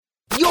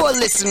You're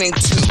listening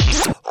to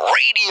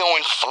Radio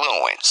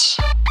Influence.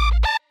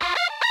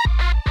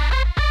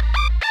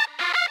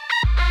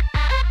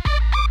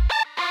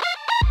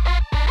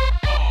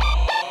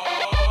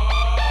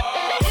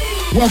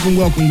 Welcome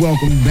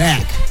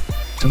back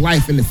to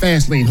Life in the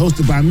Fast Lane,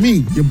 hosted by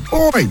me, your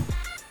boy,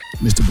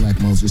 Mr. Black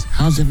Moses.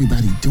 How's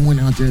everybody doing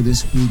out there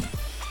this week?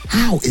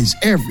 How is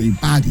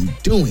everybody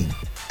doing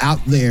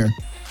out there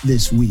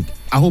this week?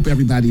 I hope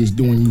everybody is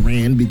doing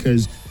grand,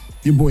 because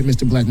your boy,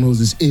 Mr. Black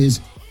Moses, is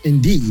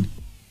indeed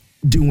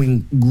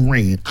doing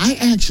grand. I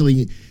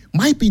actually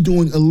might be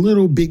doing a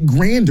little bit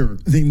grander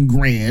than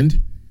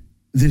grand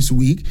this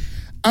week.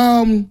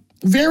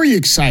 Very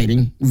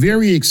exciting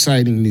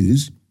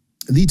news.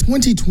 The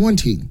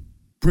 2020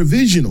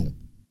 provisional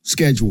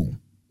schedule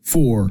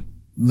for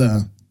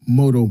the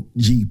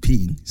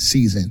MotoGP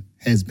season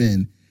has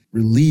been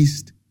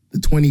released. The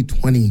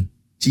 2020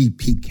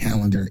 GP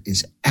calendar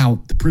is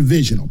out. The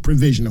provisional.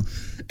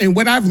 And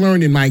what I've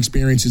learned in my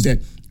experience is that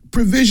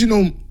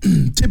provisional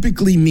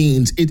typically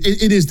means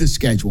it is the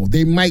schedule.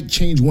 They might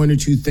change one or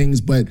two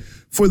things, but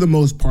for the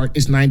most part,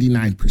 it's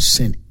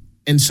 99%.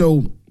 And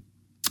so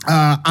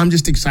I'm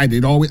just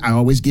excited. I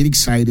always get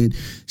excited.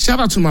 Shout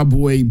out to my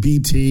boy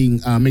BT.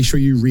 Make sure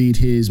you read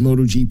his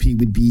MotoGP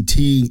with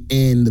BT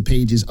in the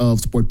pages of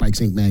Sport Bikes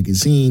Inc.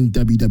 magazine,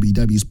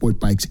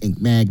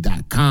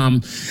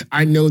 www.sportbikesinc.mag.com.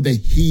 I know that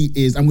he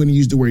is, I'm going to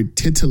use the word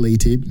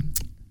titillated.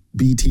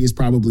 BT is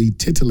probably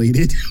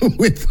titillated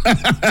with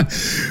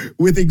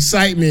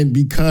excitement,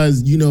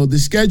 because, you know, the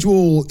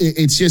schedule,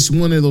 it's just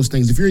one of those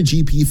things. If you're a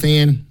GP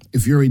fan,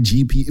 if you're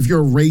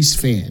a race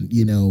fan,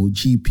 you know,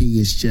 GP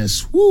is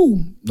just,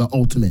 the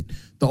ultimate.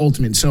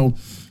 So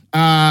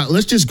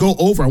let's just go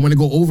over. I want to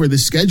go over the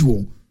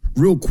schedule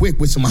real quick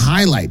with some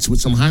highlights.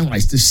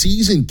 The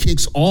season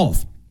kicks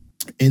off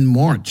in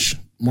March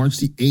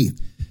the 8th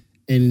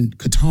in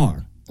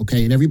Qatar.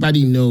 Okay. And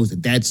everybody knows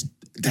that that's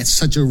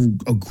such a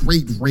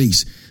great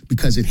race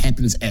because it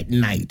happens at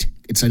night.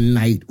 It's a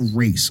night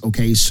race.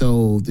 Okay.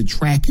 So the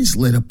track is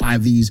lit up by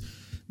these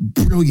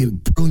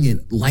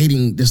brilliant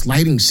lighting, this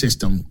lighting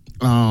system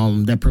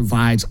that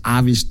provides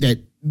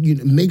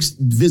makes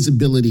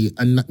visibility,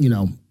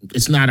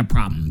 it's not a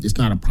problem.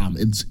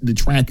 The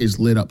track is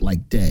lit up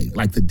like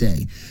the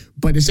day,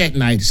 but it's at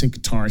night. It's in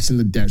Qatar. It's in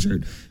the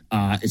desert.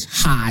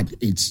 It's hot.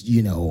 It's,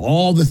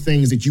 all the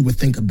things that you would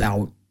think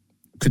about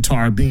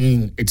Qatar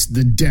being, it's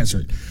the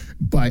desert,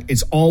 but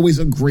it's always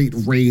a great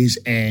race,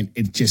 and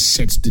it just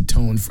sets the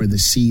tone for the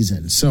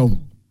season. So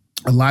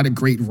a lot of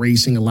great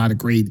racing, a lot of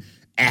great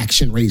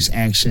race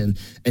action.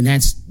 And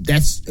that's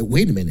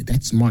wait a minute,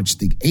 that's March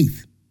the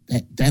 8th.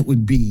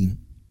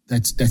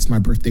 That's my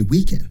birthday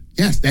weekend.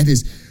 Yes, that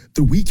is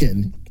the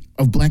weekend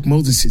of Black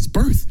Moses'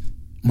 birth.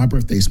 My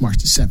birthday is March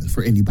the 7th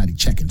for anybody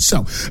checking.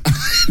 So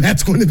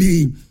that's going to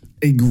be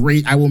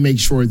I will make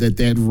sure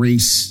that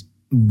race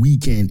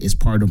weekend is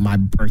part of my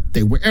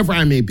birthday, wherever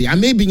I may be. I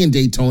may be in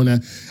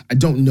Daytona. I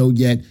don't know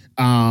yet,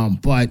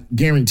 but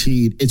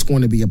guaranteed it's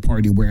going to be a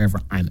party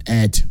wherever I'm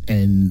at,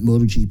 and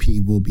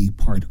MotoGP will be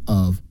part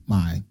of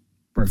my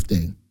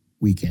birthday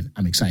weekend.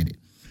 I'm excited.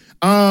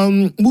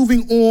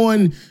 Moving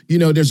on,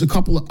 there's a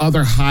couple of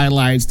other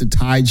highlights. The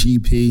Thai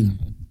GP,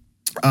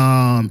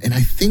 and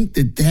I think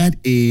that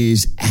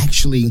is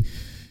actually,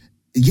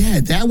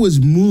 that was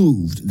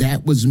moved.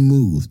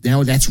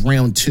 Now that's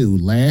round 2.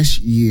 Last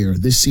year,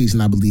 this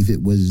season, I believe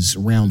it was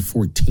round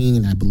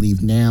 14. I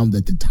believe now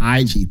that the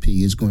Thai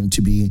GP is going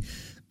to be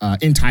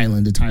in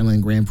Thailand. The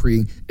Thailand Grand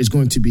Prix is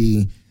going to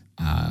be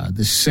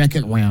the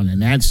second round, and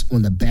that's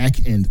on the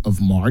back end of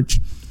March.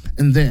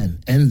 And then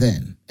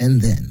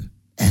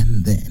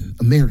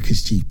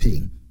America's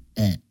GP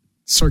at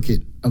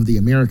Circuit of the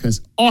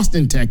Americas,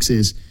 Austin,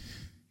 Texas,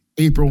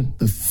 April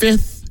the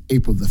 5th.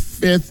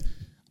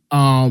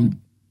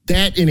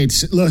 That in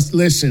its,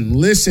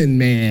 listen,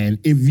 man,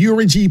 if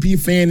you're a GP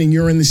fan and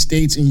you're in the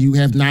States and you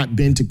have not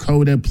been to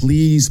COTA,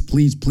 please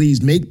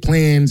make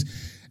plans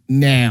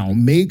now.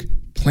 That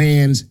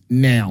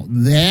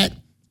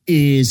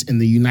is in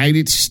the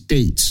United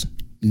States.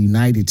 The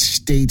United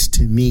States,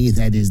 to me,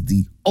 that is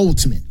the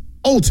ultimate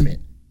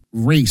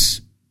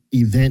race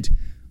event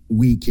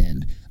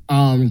weekend.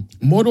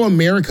 Moto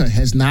America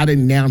has not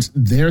announced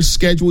their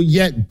schedule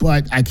yet,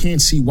 but I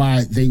can't see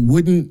why they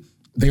wouldn't.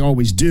 They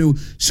always do.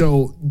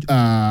 So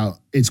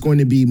it's going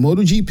to be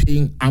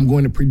MotoGP. I'm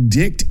going to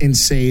predict and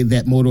say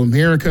that Moto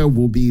America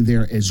will be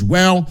there as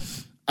well.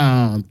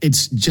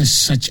 It's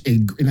just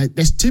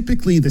that's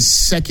typically the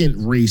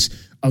second race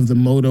of the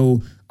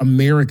Moto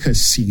America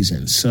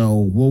season.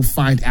 So we'll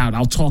find out.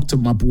 I'll talk to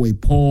my boy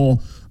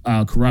Paul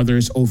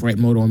Carruthers over at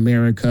Moto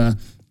America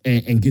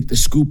and get the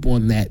scoop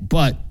on that.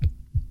 But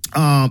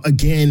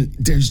again,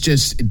 there's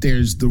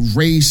the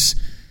race.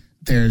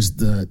 There's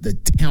the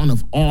town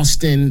of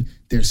Austin.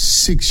 There's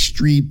 6th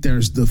Street.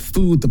 There's the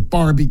food, the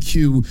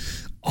barbecue.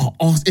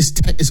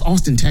 It's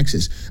Austin,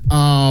 Texas.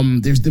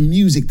 There's the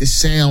music, the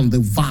sound, the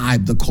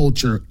vibe, the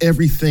culture,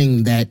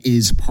 everything that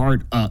is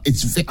part of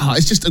it's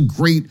just a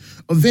great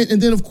event. And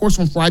then, of course,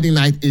 on Friday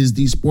night is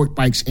the Sport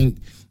Bikes Inc.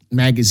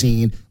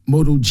 Magazine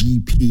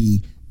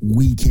MotoGP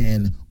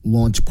weekend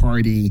launch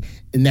party,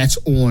 and that's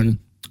on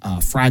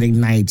Friday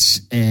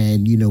nights.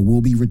 And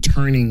we'll be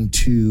returning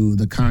to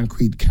the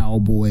Concrete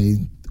Cowboy,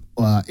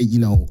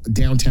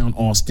 downtown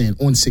Austin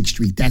on 6th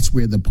Street. That's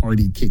where the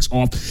party kicks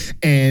off.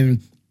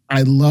 And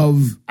I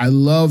love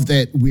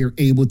that we're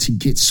able to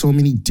get so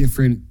many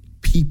different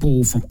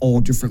people from all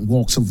different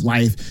walks of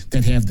life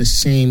that have the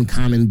same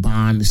common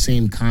bond, the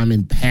same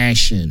common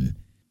passion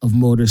of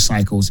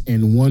motorcycles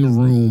in one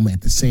room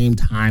at the same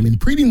time. And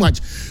pretty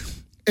much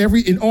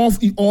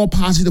all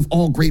positive,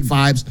 all great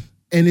vibes.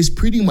 And it's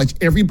pretty much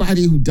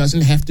everybody who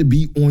doesn't have to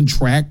be on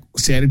track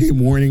Saturday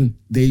morning,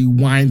 they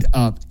wind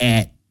up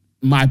at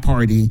my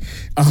party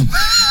on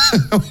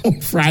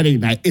Friday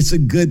night. It's a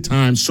good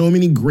time. So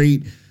many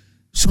great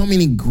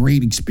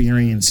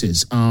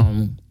experiences.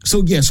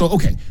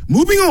 Okay.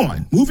 Moving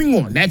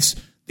on. That's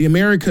the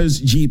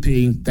America's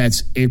GP.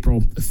 That's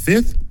April the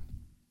 5th.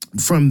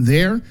 From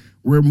there,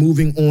 we're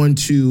moving on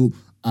to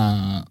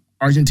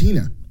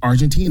Argentina.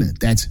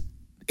 That's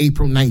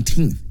April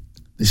 19th.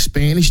 The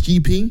Spanish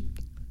GP,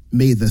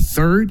 May the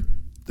 3rd.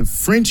 The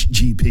French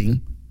GP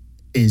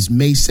is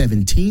May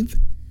 17th.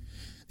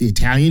 The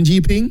Italian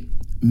GP,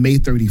 May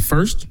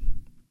 31st.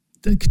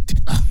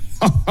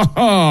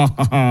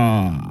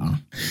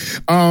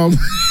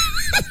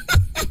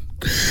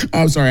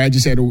 I'm sorry, I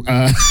just had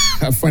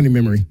a funny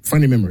memory.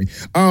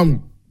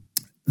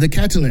 The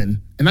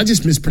Catalan, and I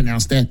just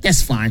mispronounced that.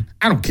 That's fine.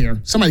 I don't care.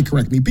 Somebody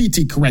correct me.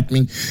 BT, correct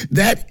me.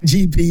 That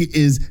GP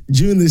is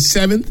June the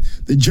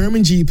 7th. The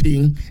German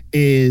GP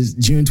is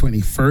June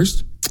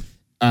 21st.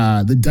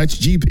 The Dutch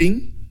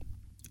GP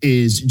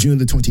is June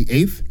the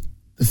 28th.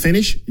 The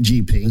Finnish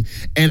GP.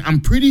 And I'm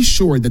pretty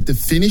sure that the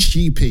Finnish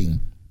GP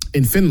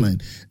in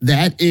Finland,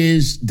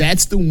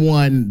 that's the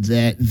one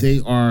that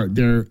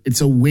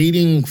it's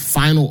awaiting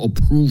final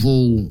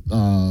approval,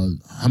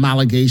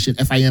 homologation,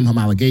 FIM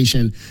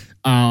homologation.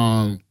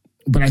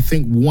 But I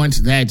think once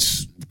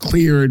that's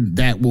cleared,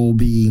 that will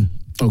be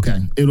okay.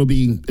 It'll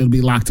be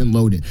locked and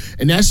loaded.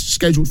 And that's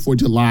scheduled for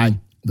July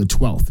the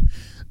 12th.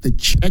 The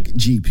Czech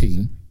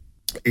GP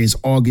is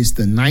August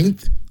the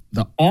 9th.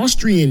 The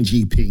Austrian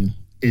GP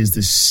is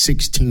the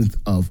 16th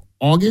of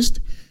August.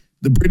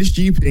 The British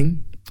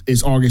GP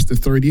is August the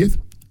 30th.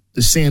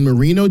 The San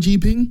Marino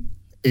GP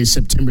is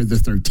September the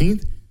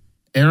 13th.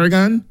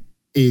 Aragon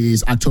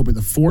is October the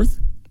 4th.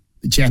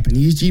 The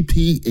Japanese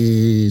GP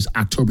is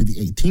October the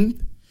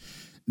 18th.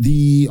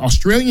 The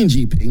Australian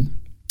GP,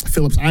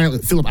 Phillip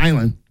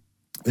Island,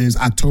 is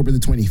October the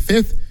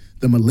 25th.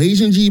 The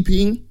Malaysian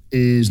GP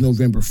is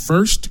November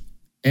 1st.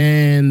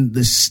 And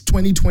the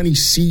 2020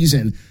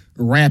 season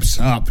wraps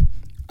up,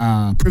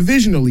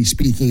 provisionally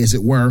speaking, as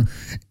it were,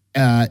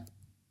 at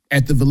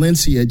the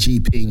Valencia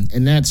GP,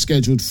 and that's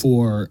scheduled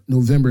for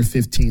November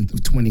 15th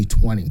of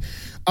 2020.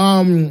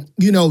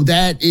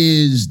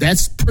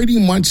 That's pretty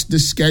much the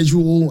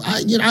schedule.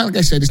 Like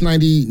I said, it's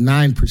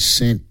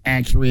 99%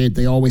 accurate.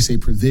 They always say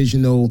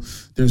provisional.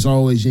 There's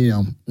always,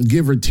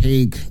 give or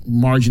take,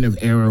 margin of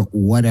error,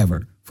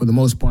 whatever. For the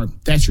most part,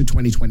 that's your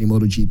 2020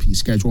 MotoGP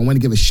schedule. I want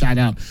to give a shout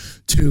out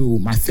to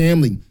my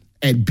family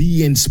at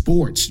BN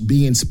Sports.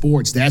 BN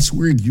Sports, that's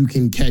where you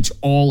can catch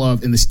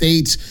in the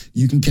States,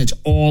 you can catch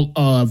all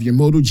of your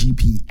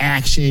MotoGP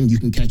action. You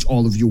can catch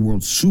all of your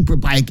World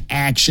Superbike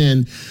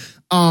action.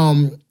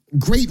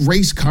 Great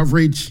race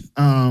coverage.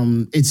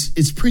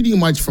 It's pretty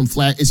much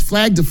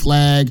flag to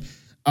flag.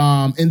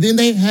 And then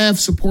they have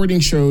supporting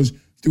shows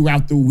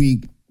throughout the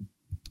week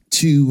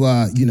to,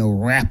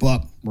 wrap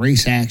up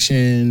race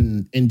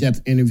action,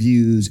 in-depth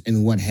interviews,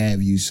 and what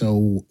have you.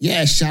 So,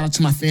 yeah, shout out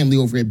to my family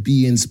over at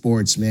BN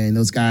Sports, man.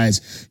 Those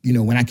guys,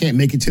 when I can't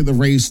make it to the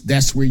race,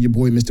 that's where your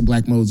boy, Mr.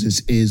 Black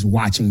Moses, is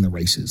watching the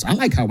races. I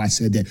like how I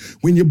said that.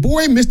 When your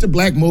boy, Mr.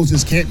 Black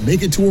Moses, can't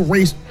make it to a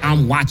race,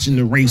 I'm watching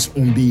the race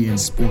on BN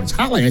Sports.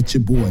 Holla at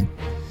your boy.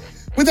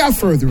 Without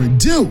further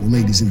ado,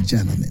 ladies and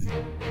gentlemen,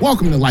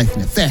 welcome to Life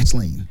in the Fast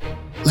Lane.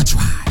 Let's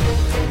ride.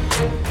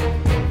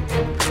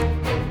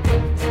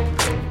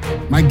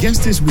 My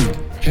guest this week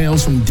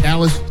hails from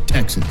Dallas,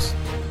 Texas.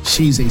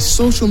 She's a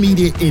social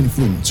media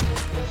influencer.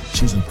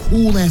 She's a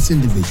cool-ass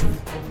individual.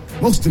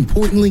 Most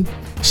importantly,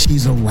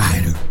 she's a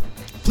rider.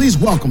 Please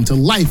welcome to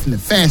Life in the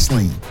Fast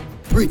Lane,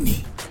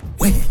 Brittany,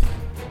 Winn.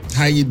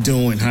 How you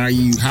doing? How are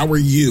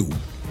you?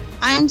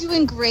 I'm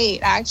doing great,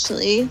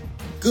 actually.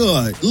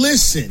 Good.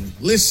 Listen,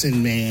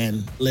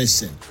 man.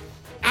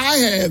 I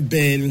have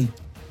been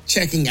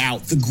checking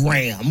out the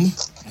gram.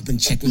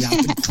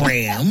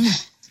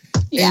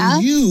 Yeah.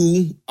 And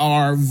you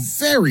are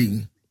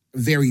very,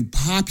 very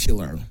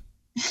popular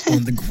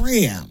on the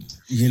gram,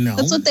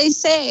 That's what they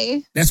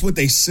say. That's what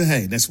they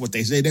say, and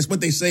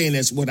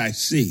that's what I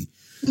see.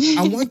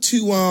 I want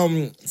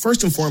to,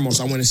 first and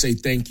foremost, I want to say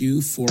thank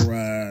you for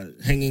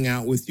hanging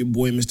out with your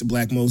boy, Mr.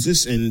 Black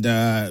Moses, and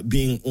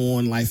being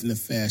on Life in the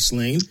Fast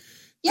Lane.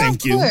 Yeah,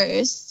 thank you. Of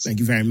course. Thank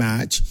you very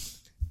much.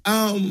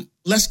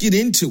 Let's get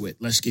into it.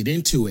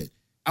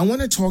 I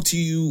want to talk to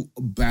you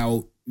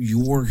about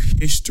your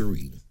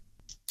history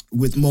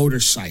with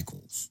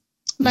motorcycles.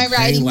 My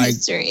riding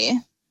history.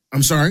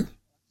 I'm sorry?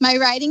 My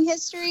riding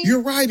history?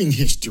 Your riding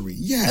history,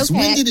 yes.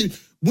 Okay.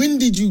 When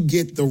did you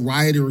get the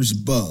rider's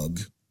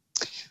bug?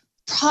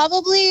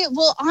 Probably,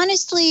 well,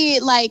 honestly,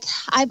 like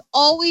I've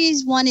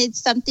always wanted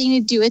something to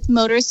do with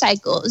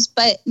motorcycles,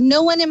 but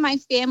no one in my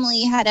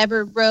family had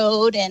ever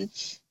rode and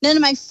none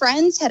of my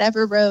friends had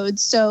ever rode.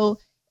 So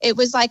it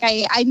was like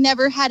I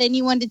never had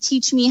anyone to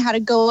teach me how to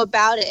go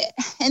about it.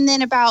 And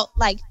then about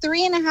like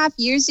 3.5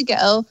 years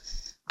ago,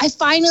 I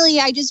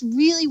just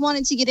really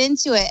wanted to get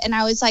into it. And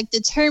I was like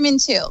determined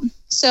to.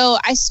 So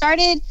I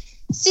started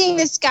seeing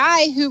this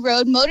guy who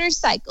rode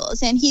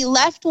motorcycles, and he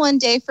left one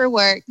day for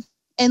work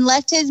and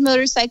left his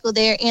motorcycle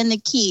there and the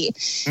key.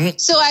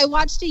 So I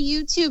watched a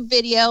YouTube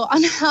video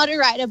on how to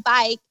ride a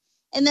bike.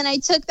 And then I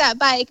took that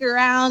bike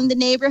around the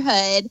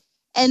neighborhood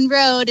and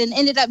rode and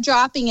ended up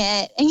dropping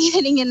it and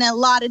getting in a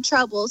lot of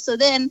trouble. So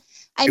then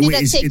I ended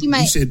up taking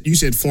You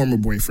said former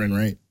boyfriend,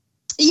 right?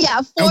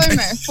 Yeah, former.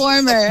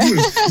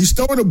 You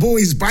stole the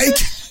boy's bike?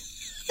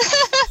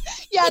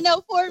 Yeah,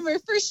 no, former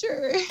for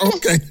sure.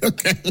 Okay.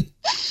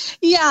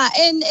 Yeah,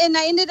 and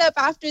I ended up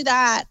after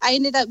that, I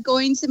ended up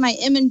going to my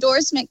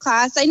endorsement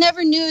class. I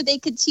never knew they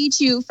could teach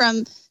you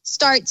from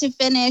start to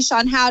finish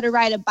on how to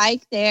ride a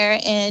bike there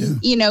and,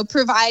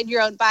 provide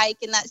your own bike.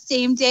 And that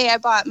same day I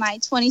bought my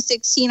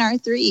 2016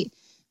 R3,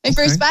 my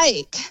first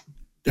bike.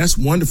 That's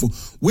wonderful.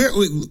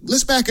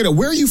 Let's back it up.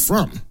 Where are you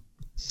from?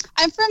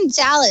 I'm from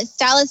Dallas,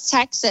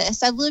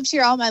 Texas. I've lived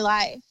here all my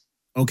life.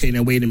 Okay,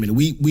 now wait a minute.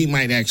 We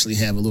might actually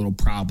have a little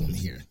problem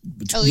here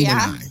between you and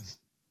I.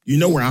 You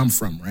know where I'm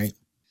from, right?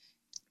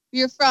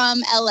 You're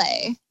from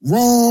LA.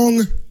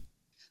 Wrong.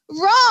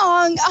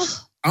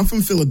 Oh. I'm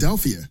from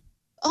Philadelphia.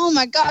 Oh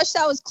my gosh,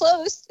 that was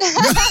close.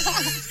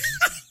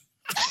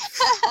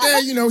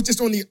 Yeah, just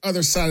on the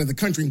other side of the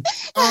country.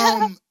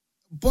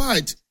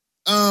 But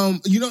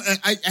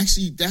I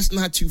actually, that's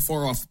not too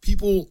far off.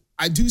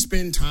 I do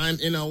spend time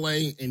in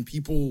LA, and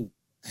people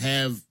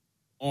have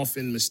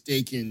often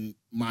mistaken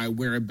my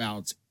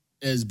whereabouts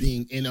as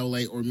being in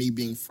LA or me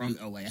being from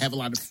LA. I have a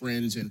lot of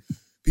friends and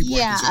people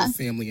I consider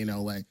family in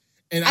LA.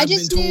 And I've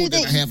been told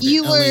that I have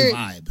the LA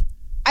vibe.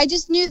 I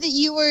just knew that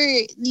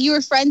you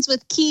were friends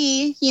with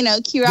Key,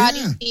 Key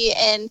Odyssey,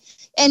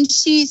 and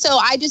she. So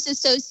I just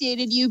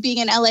associated you being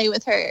in LA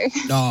with her.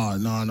 No.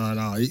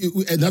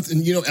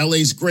 Nothing.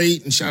 LA's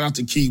great, and shout out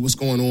to Key. What's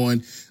going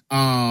on?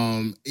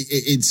 I'm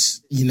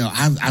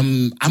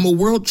a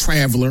world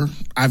traveler.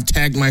 I've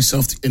tagged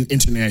myself an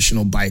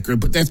international biker,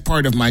 but that's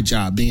part of my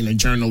job. Being a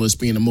journalist,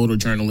 being a motor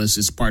journalist,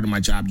 is part of my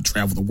job to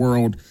travel the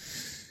world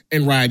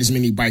and ride as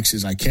many bikes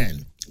as I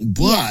can.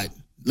 But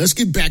let's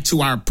get back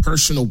to our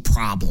personal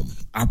problem.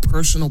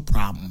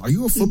 Are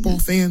you a football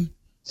fan?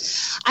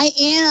 I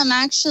am,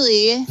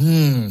 actually.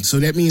 So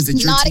that means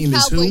that your team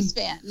is who? Not a Cowboys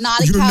fan.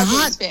 Not a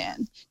Cowboys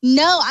fan.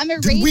 No, I'm a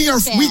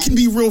Raiders fan. We can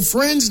be real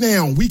friends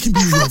now. We can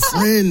be real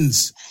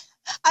friends.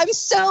 I'm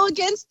so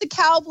against the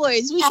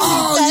Cowboys. We can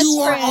be best you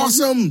are friends.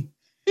 Awesome.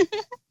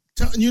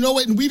 You know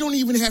what? And we don't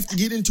even have to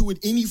get into it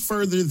any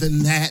further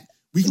than that.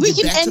 We can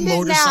get back to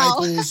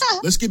motorcycles.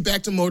 Let's get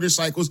back to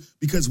motorcycles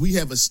because we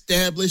have a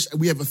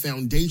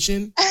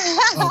foundation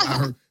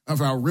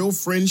of our real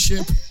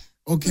friendship.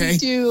 Okay. We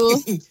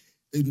do.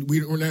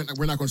 We're not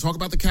going to talk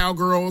about the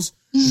cowgirls.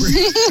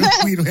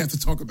 We don't have to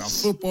talk about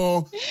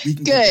football. We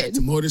can get back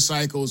to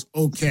motorcycles.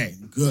 Okay,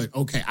 good.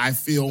 Okay, I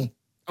feel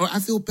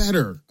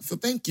better.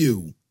 Thank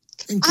you.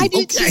 I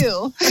do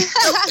too.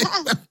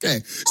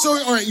 Okay. So,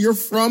 all right, you're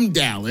from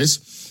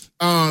Dallas.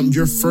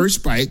 Your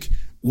first bike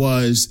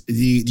was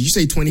did you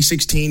say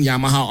 2016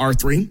 Yamaha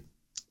R3?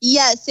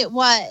 Yes, it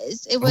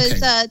was. It was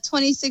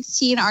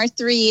 2016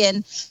 R3.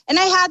 And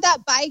I had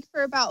that bike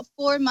for about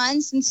 4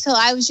 months until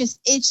I was just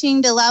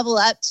itching to level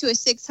up to a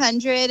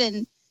 600.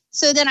 And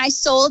so then I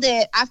sold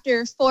it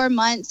after 4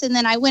 months. And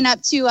then I went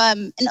up to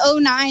an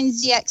 09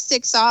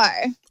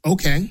 ZX6R.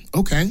 Okay.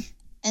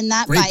 And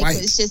that bike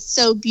was just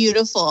so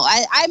beautiful.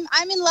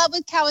 I'm in love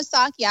with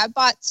Kawasaki. I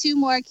bought 2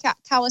 more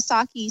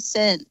Kawasaki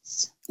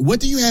since.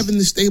 What do you have in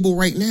the stable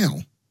right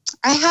now?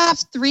 I have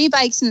 3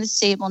 bikes in the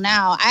stable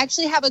now. I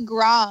actually have a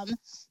Grom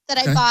that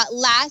I bought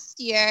last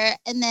year.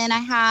 And then I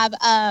have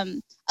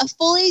a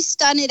fully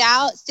stunted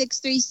out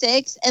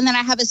 636. And then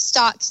I have a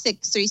stock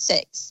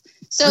 636.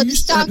 So the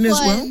stock one. As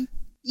well?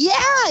 Yeah.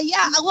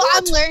 Well, what?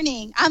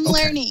 I'm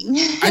learning.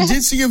 I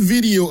did see a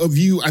video of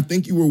you. I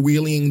think you were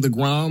wheeling the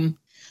Grom.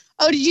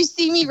 Oh, did you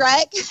see me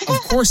wreck?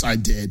 Of course I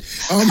did.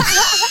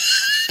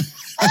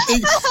 I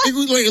think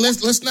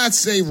let's not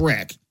say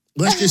wreck.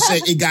 Let's just say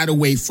it got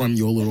away from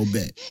you a little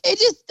bit. It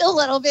just a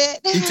little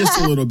bit. It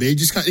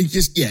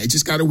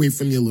just got away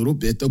from you a little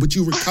bit though. But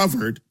you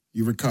recovered.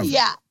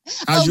 Yeah.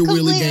 How's your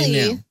wheelie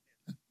game now?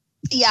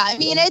 Yeah, I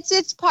mean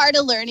it's part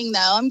of learning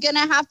though. I'm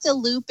gonna have to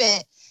loop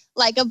it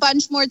like a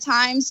bunch more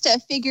times to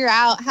figure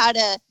out how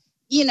to,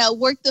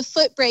 work the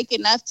foot brake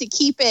enough to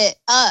keep it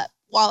up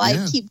while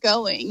I keep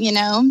going. You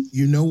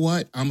know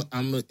what? I'm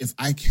if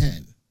I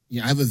can.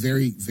 I have a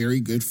very, very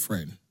good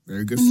friend.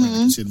 Very good friend. I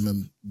consider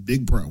him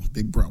big bro.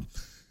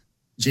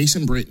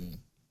 Jason Brittany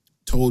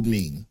told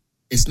me,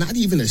 it's not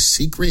even a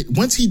secret.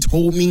 Once he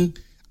told me,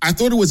 I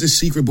thought it was a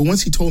secret, but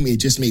once he told me, it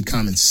just made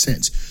common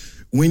sense.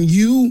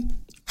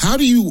 How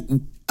do you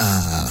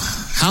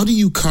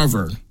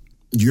cover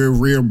your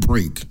rear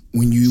brake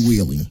when you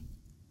wheeling?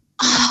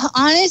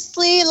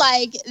 Honestly,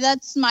 like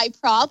that's my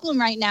problem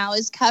right now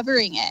is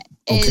covering it.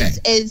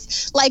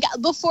 Is like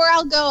before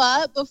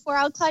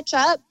I'll clutch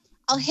up,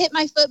 I'll hit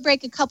my foot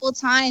brake a couple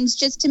times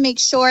just to make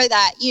sure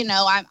that,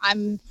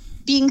 I'm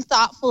being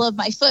thoughtful of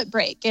my foot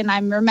brake and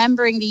I'm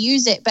remembering to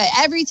use it. But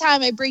every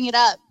time I bring it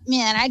up,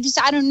 man, I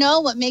don't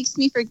know what makes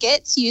me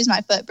forget to use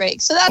my foot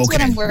brake. So that's what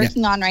I'm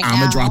working on right now. I'm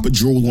going to drop a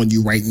jewel on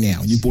you right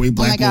now. Your boy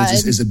Black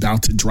Moses is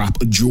about to drop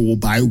a jewel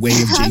by way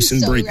of Jason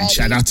Brittany. Ready.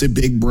 Shout out to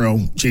big bro,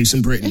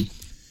 Jason Brittany.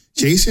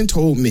 Jason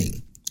told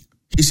me,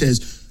 he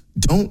says,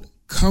 don't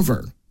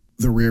cover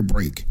the rear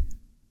brake.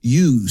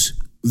 Use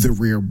the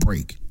rear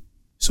brake.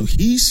 So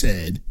he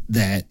said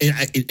that,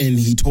 and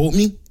he told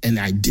me, and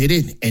I did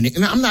it. And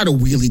I'm not a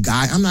wheelie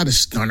guy. I'm not a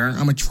stunner.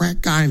 I'm a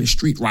track guy and a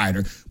street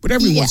rider. But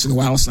every once in a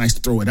while, it's nice to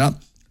throw it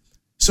up.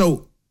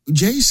 So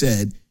Jay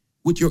said,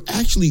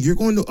 you're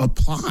going to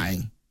apply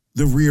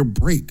the rear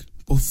brake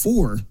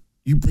before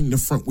you bring the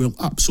front wheel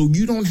up. So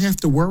you don't have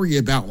to worry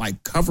about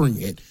like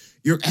covering it.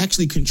 You're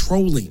actually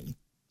controlling,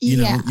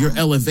 your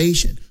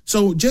elevation.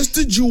 So just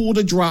a jewel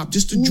to drop,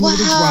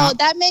 Wow,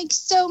 that makes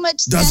so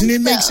much sense. Doesn't it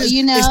make sense?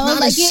 It's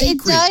not like it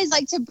does,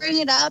 like to bring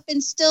it up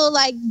and still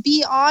like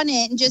be on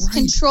it and just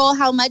control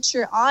how much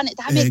you're on it.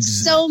 That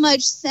makes so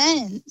much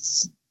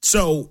sense.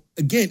 So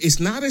again, it's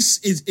not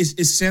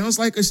it sounds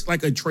like it's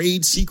like a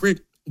trade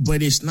secret,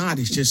 but it's not.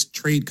 It's just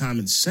trade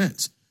common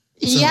sense.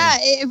 So,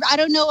 I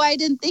don't know why I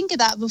didn't think of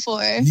that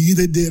before.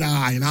 Neither did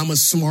I, and I'm a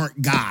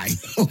smart guy.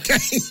 Okay.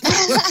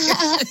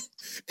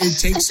 It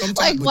takes some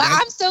time. Like, wow,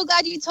 I'm so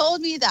glad you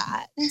told me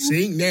that.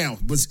 See, now,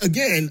 but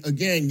again,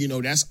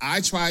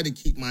 I try to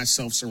keep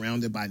myself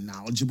surrounded by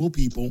knowledgeable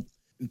people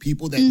and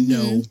people that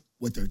know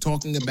what they're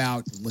talking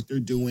about and what they're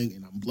doing.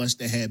 And I'm blessed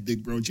to have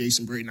big bro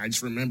Jason Brittany. I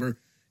just remember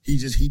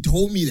he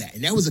told me that.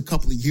 And that was a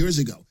couple of years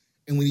ago.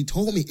 And when he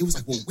told me, it was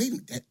like, well, wait a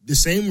minute, the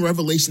same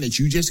revelation that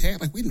you just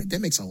had, like, wait a minute,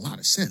 that makes a lot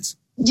of sense.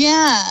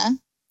 Yeah.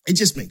 It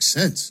just makes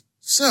sense.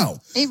 So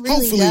it really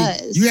hopefully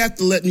does. You have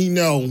to let me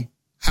know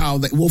how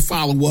that we'll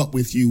follow up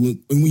with you.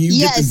 And when you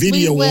get the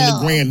video on the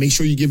gram, make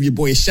sure you give your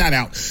boy a shout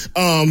out.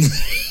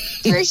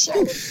 For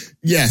sure.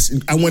 Yes.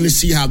 I want to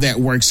see how that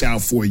works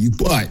out for you.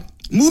 But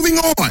moving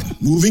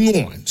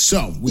on.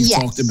 So we've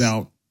talked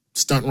about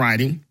stunt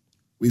riding.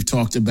 We've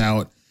talked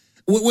about,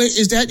 wait,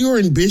 is that your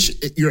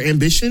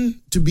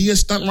ambition to be a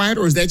stunt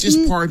rider, or is that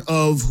just part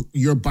of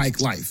your bike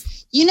life?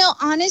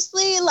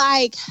 Honestly,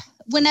 like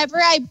whenever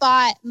I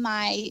bought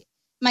my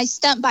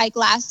stunt bike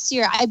last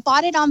year, I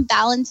bought it on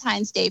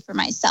Valentine's Day for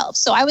myself.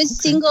 So I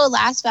was single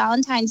last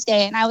Valentine's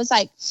Day, and I was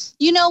like,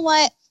 you know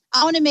what?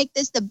 I want to make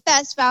this the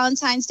best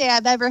Valentine's Day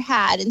I've ever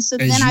had. And so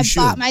then I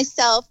bought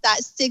myself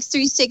that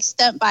 636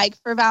 stunt bike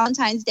for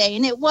Valentine's Day.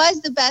 And it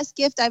was the best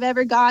gift I've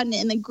ever gotten.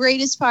 And the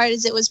greatest part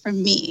is it was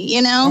from me,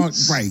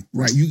 Right.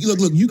 You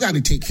look, you got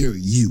to take care of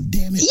you,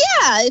 damn it.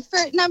 Yeah, for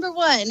number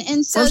one.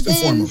 And so First and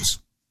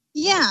foremost.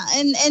 Yeah.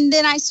 And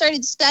then I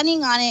started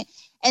stunning on it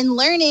and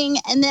learning.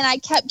 And then I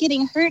kept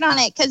getting hurt on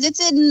it because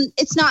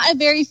it's not a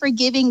very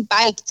forgiving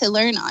bike to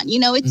learn on.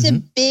 It's a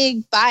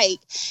big bike.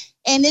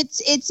 And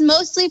it's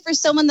mostly for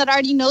someone that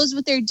already knows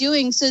what they're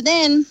doing. So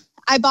then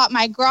I bought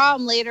my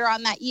Grom later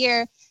on that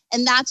year,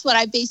 and that's what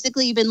I've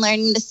basically been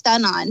learning to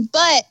stunt on.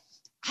 But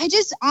I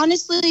just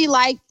honestly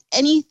like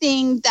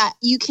anything that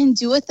you can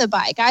do with a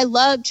bike. I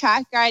love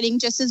track riding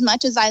just as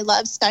much as I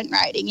love stunt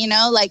riding,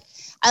 like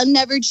I'll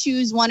never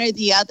choose one or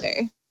the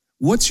other.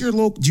 What's your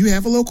local? Do you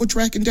have a local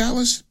track in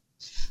Dallas?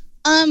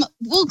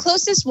 Well,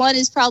 closest one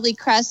is probably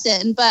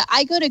Crescent, but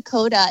I go to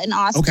Coda in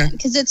Austin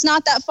because it's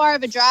not that far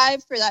of a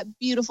drive for that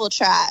beautiful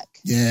track.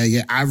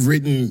 Yeah. I've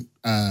ridden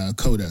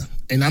Coda,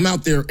 and I'm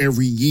out there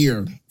every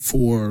year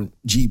for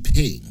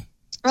GP.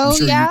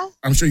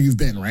 I'm sure you've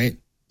been, right?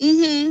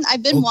 Mm-hmm.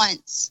 I've been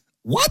once.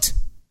 What?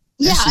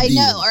 Yeah, I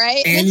know,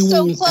 right? It's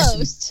so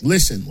close.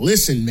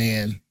 Listen,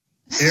 man.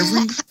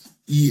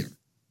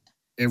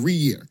 Every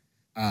year,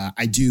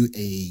 I do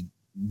a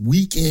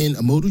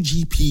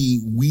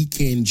MotoGP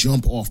weekend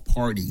jump off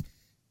party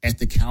at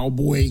the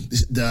Concrete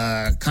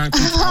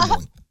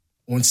Cowboy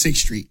on 6th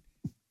Street.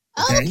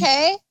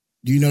 Okay.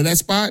 Do you know that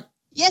spot?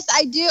 Yes,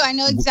 I do. I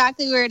know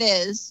exactly where it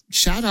is.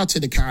 Shout out to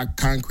the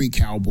Concrete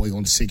Cowboy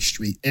on 6th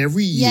Street.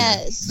 Every year,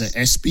 the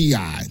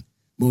SBI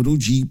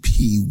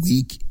MotoGP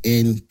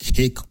weekend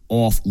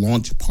kick-off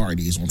launch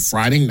parties on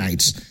Friday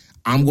nights.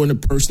 I'm going to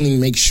personally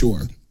make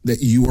sure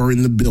that you are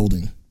in the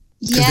building.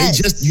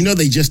 Because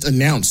they just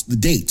announced the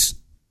dates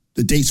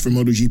for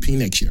MotoGP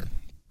next year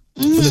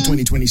for the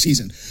 2020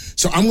 season.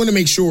 So I'm going to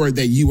make sure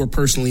that you are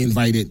personally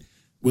invited.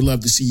 We'd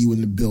love to see you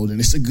in the building.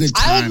 It's a good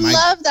time. I would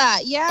love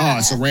that. Yeah. Oh,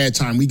 it's a rad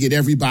time. We get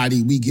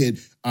everybody. We get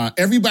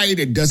everybody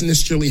that doesn't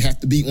necessarily have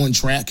to be on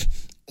track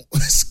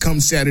come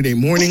Saturday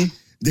morning.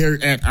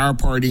 They're at our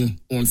party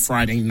on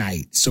Friday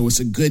night. So it's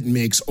a good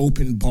mix,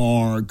 open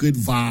bar, good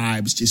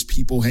vibes, just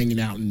people hanging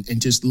out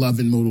and just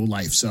loving moto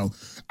life. So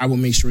I will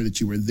make sure that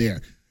you were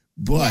there.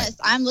 But yes,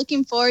 I'm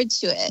looking forward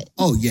to it.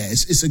 Oh yeah,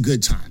 it's a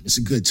good time. It's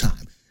a good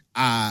time.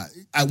 I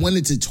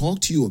wanted to talk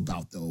to you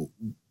about though,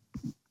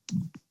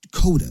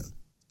 Coda.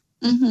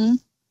 Mm-hmm.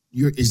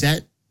 Is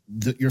that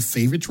your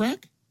favorite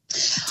track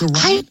to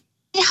ride?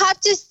 I have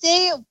to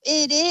say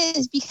it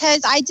is,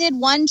 because I did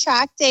one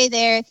track day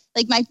there,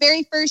 like my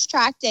very first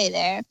track day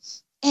there.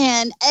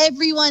 And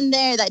everyone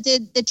there that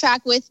did the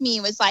track with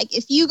me was like,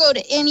 if you go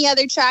to any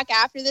other track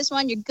after this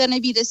one, you're going to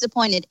be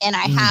disappointed. And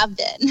I have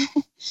been.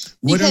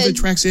 What other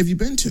tracks have you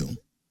been to?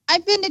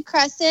 I've been to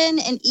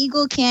Crescent and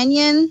Eagle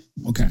Canyon.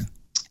 Okay.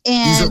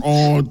 And these are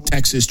all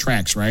Texas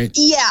tracks, right?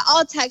 Yeah,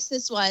 all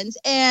Texas ones.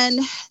 And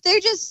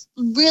they're just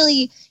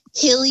really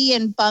hilly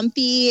and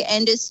bumpy.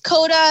 And just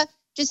Coda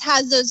just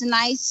has those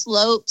nice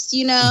slopes,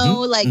 you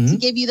know, to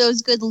give you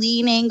those good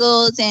lean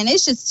angles. And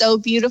it's just so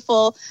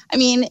beautiful. I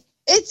mean,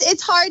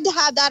 it's hard to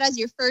have that as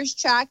your first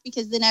track,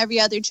 because then every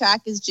other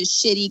track is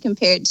just shitty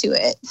compared to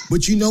it.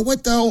 But you know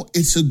what though?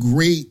 It's a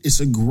great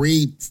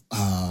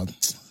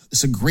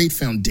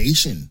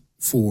foundation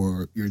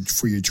for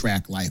your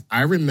track life.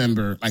 I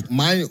remember, like,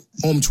 my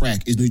home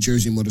track is New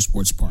Jersey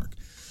Motorsports Park.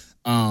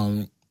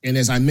 And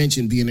as I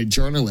mentioned, being a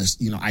journalist,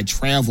 you know, I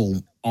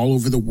travel all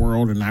over the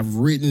world, and I've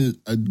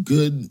ridden a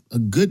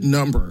good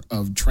number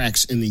of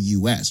tracks in the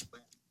U.S.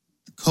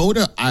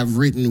 Coda, I've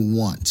ridden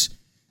once.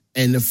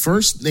 And the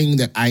first thing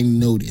that I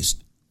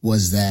noticed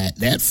was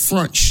that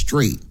front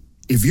straight,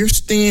 if you're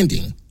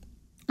standing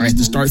right at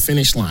the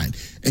start-finish line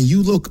and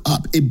you look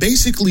up, it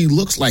basically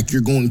looks like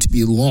you're going to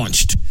be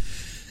launched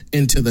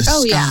into the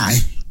sky. Yeah.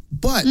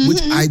 But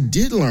which I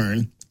did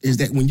learn is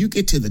that when you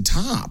get to the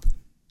top,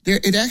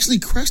 it actually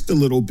crests a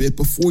little bit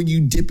before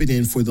you dip it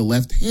in for the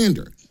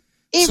left-hander.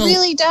 It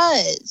really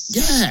does.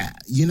 Yeah,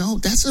 you know,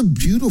 that's a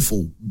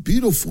beautiful,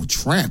 beautiful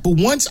track. But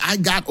once I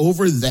got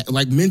over that,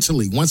 like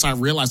mentally, once I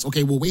realized,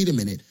 okay, well, wait a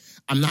minute,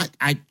 I'm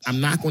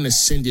not going to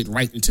send it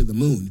right into the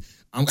moon.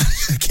 I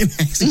can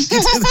actually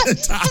get to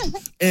the top,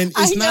 and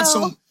it's not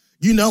so.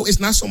 You know, it's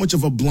not so much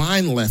of a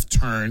blind left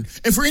turn.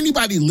 And for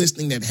anybody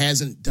listening that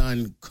hasn't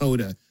done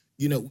Coda,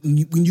 you know,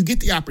 when you get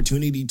the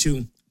opportunity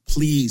to,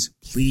 please,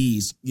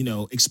 you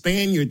know,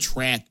 expand your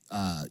track,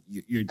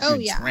 your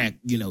track,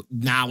 you know,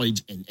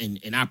 knowledge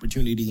and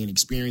opportunity and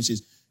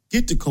experiences.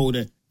 Get to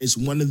Coda. It's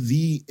one of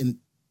in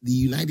the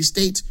United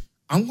States.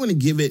 I'm going to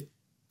give it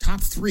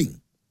top 3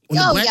 on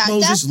the Black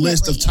Moses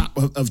list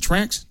of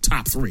tracks.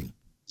 Top 3.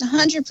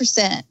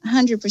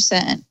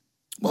 100%.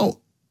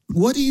 Well,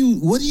 what do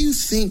you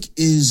think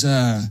is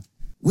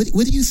what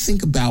do you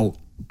think about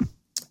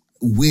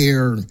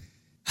where?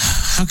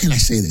 How can I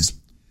say this?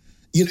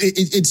 You know,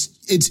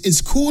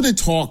 it's cool to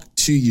talk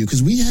to you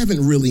because we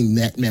haven't really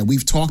met. Now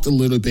we've talked a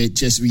little bit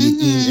just via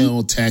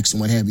email, text,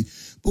 and what have you.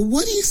 But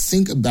what do you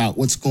think about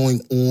what's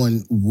going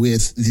on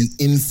with the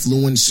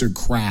influencer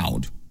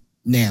crowd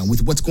now?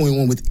 With what's going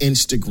on with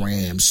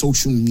Instagram,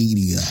 social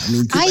media? I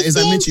mean, as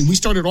I mentioned, we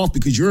started off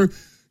because you're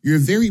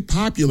very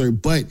popular,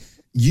 but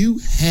you're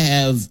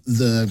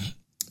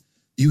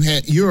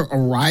a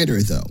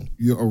rider though.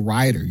 You're a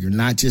rider. You're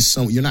not just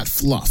you're not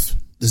fluff.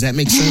 Does that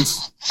make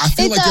sense? I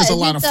feel like there's a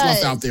lot of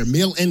fluff out there,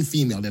 male and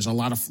female. There's a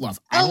lot of fluff.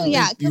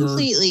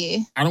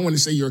 Completely. I don't want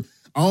to say I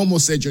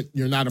almost said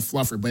you're not a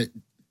fluffer, but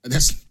that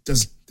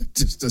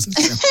just doesn't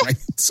sound right.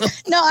 So.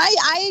 No,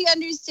 I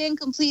understand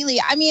completely.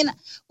 I mean,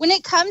 when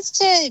it comes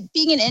to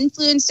being an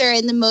influencer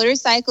in the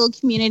motorcycle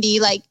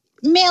community, like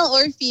male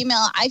or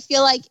female, I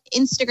feel like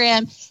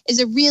Instagram is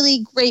a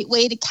really great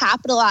way to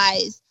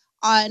capitalize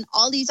on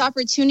all these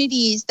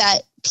opportunities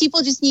that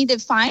people just need to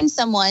find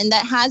someone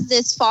that has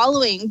this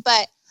following.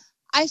 But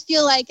I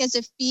feel like as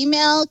a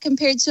female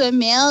compared to a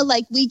male,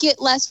 like we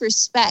get less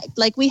respect.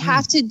 Like we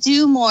have to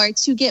do more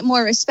to get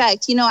more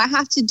respect. You know, I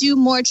have to do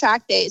more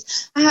track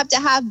days. I have to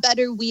have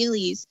better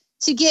wheelies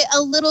to get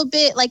a little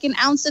bit, like an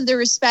ounce of the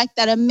respect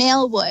that a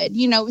male would,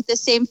 you know, with the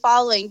same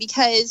following,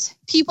 because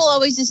people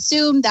always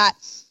assume that,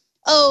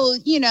 oh,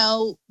 you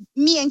know,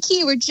 me and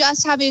Key were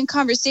just having a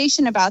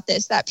conversation about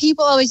this, that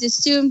people always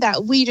assume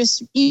that we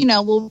just, you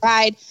know, will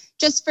ride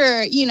just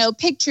for, you know,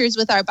 pictures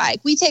with our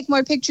bike. We take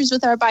more pictures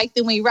with our bike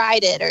than we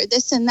ride it, or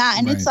this and that.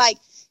 And It's like,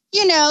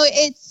 you know,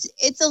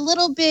 it's a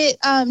little bit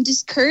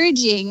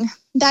discouraging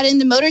that in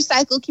the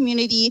motorcycle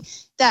community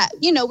that,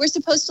 you know, we're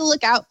supposed to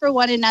look out for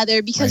one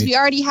another because we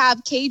already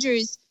have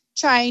cagers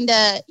trying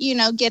to, you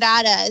know, get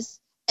at us.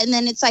 And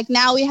then it's like,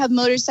 now we have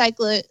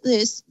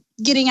motorcyclists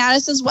getting at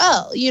us as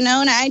well, you know?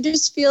 And I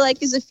just feel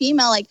like as a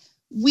female, like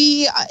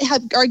we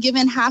are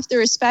given half the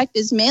respect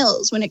as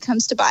males when it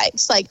comes to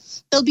bikes. Like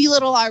they'll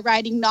belittle our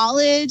riding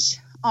knowledge,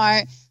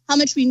 our how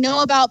much we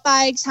know about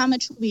bikes, how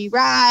much we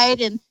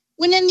ride. And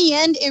when in the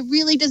end, it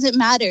really doesn't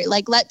matter.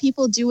 Like let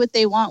people do what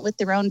they want with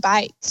their own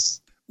bikes.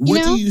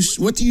 What do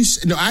you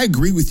say? No, I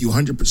agree with you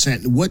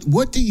 100%.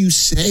 What do you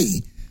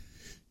say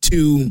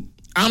to,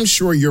 I'm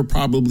sure you're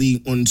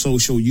probably on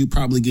social, you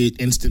probably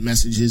get instant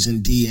messages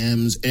and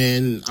DMs,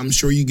 and I'm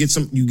sure you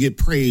get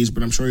praise,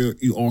 but I'm sure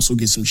you also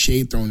get some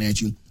shade thrown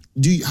at you.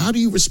 How do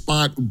you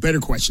respond?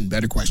 Better question.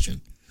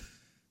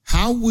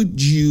 How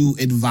would you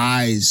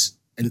advise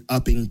an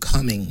up and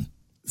coming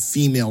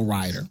female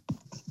rider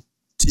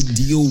to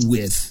deal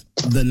with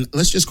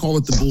let's just call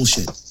it the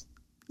bullshit?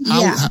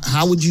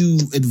 How would you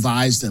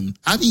advise them?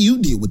 How do you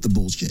deal with the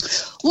bullshit?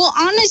 Well,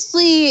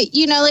 honestly,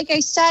 like I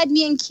said,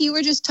 me and Key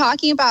were just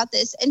talking about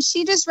this, and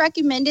she just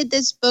recommended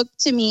this book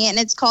to me, and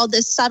it's called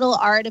The Subtle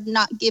Art of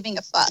Not Giving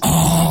a Fuck.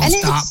 Oh, and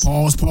stop,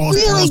 pause.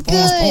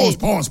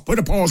 Put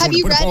a pause on it. Have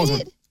you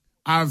read it?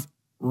 I've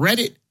read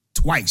it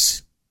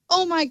twice.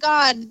 Oh my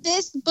God,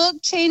 this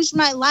book changed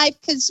my life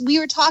because we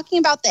were talking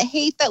about the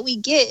hate that we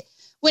get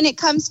when it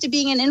comes to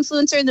being an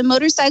influencer in the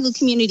motorcycle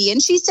community.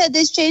 And she said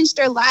this changed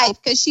her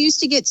life because she used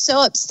to get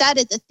so upset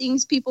at the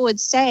things people would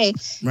say.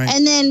 Right.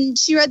 And then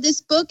she read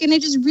this book and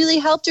it just really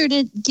helped her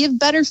to give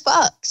better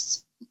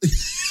fucks.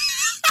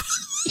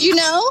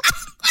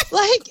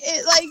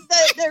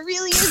 That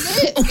really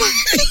is it.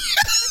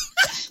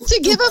 To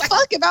give a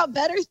fuck about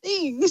better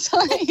things.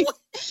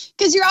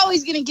 Because you're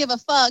always going to give a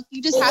fuck.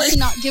 You just have to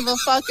not give a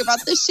fuck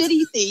about the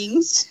shitty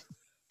things.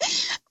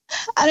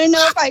 I don't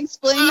know if I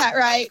explained that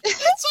right.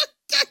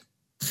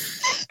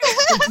 I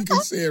think you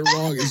can say it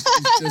wrong. It's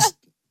just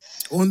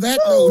on that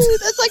note.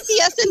 That's like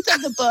the essence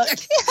of the book.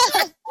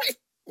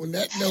 On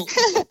that note,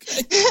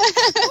 okay.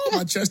 Oh,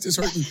 my chest is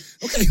hurting.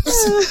 Okay,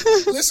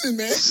 listen,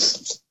 man.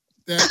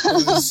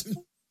 That was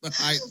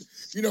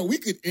we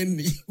could end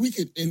it here. We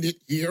could end the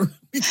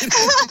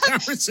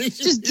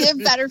conversation. Just give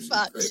better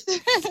fucks.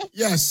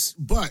 Yes,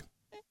 but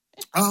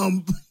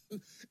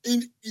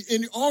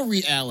in all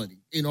reality,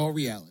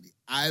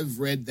 I've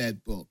read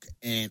that book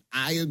and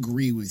I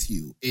agree with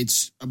you.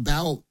 It's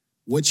about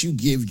what you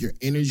give your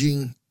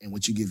energy and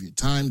what you give your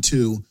time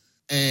to,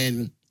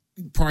 and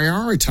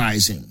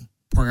prioritizing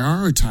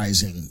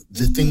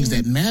the things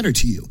that matter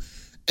to you.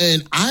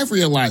 And I've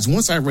realized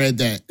once I read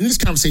that, and this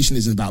conversation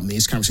isn't about me,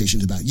 this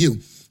conversation is about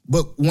you.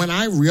 But when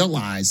I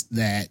realized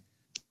that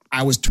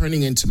I was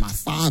turning into my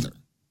father.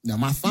 Now,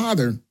 my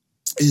father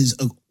is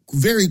a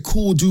very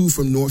cool dude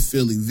from North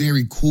Philly,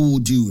 very cool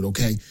dude,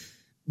 okay?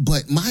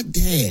 But my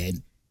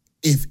dad,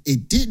 if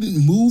it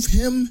didn't move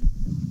him,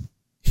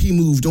 he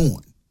moved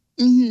on.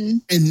 Mm-hmm.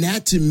 And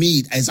that to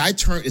me,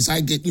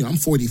 I'm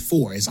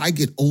 44, as I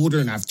get older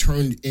and I'm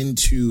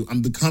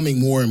becoming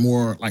more and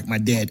more like my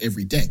dad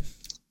every day.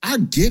 I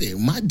get it.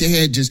 My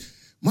dad just,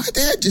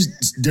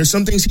 there's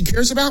some things he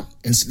cares about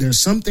and there's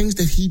some things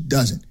that he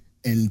doesn't.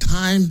 And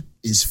time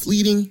is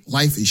fleeting.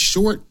 Life is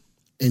short.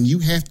 And you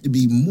have to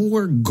be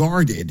more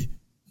guarded,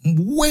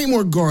 way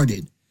more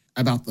guarded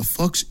about the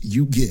fucks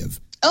you give.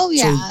 Oh,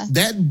 yeah. So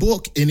that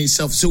book in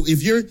itself. So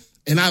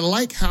and I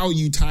like how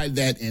you tied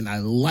that, and I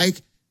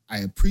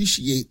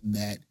appreciate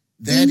that.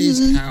 That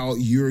is how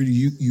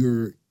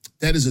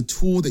that is a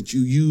tool that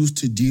you use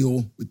to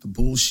deal with the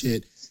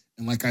bullshit.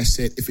 And like I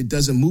said, if it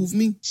doesn't move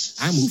me,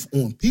 I move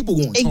on. People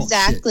going to talk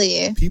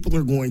shit. People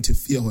are going to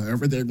feel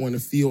however they're going to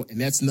feel, and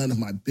that's none of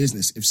my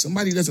business. If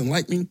somebody doesn't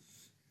like me,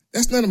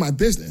 that's none of my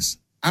business.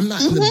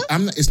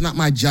 It's not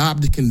my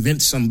job to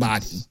convince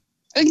somebody.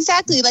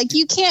 Exactly. Like,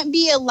 you can't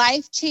be a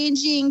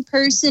life-changing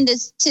person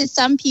to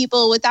some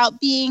people without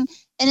being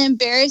an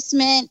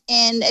embarrassment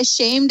and a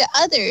shame to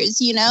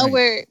others,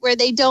 right. where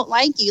they don't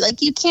like you.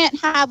 Like, you can't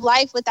have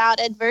life without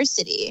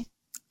adversity.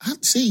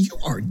 See, you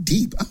are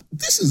deep.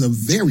 This is a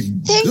very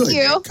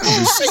good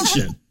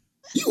conversation.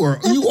 You are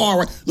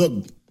right.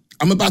 Look,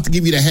 I'm about to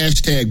give you the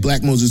hashtag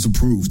Black Moses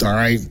approved, all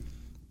right?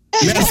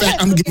 Matter of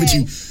fact, I'm going to give it to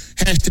you.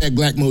 Hashtag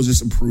Black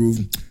Moses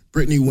approved.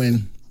 Brittany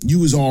Winn, you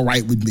was all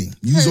right with me.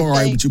 You was all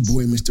right with your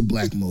boy, Mr.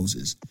 Black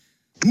Moses.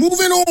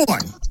 Moving on.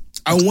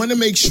 I want to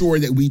make sure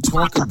that we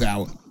talk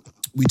about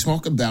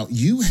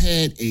you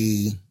had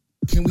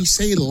can we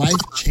say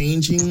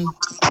life-changing?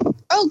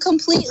 Oh,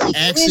 completely.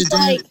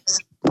 Accident?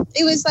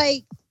 It was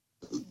like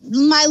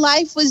my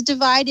life was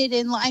divided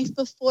in life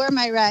before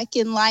my wreck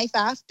and life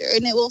after,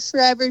 and it will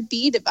forever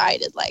be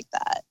divided like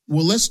that.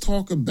 Well, let's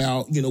talk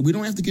about, we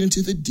don't have to get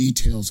into the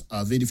details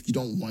of it if you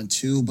don't want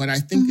to, but I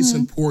think it's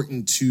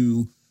important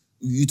you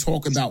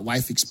talk about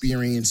life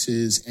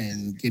experiences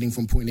and getting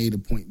from point A to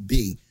point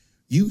B.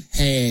 You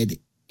had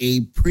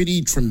a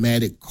pretty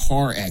traumatic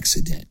car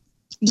accident.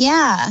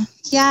 Yeah.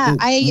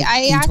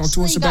 I actually talk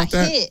to us about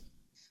that? Hit.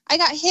 I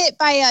got hit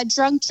by a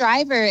drunk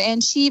driver,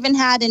 and she even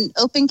had an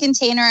open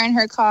container in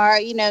her car,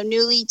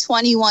 newly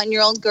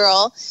 21-year-old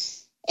girl.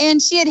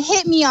 And she had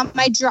hit me on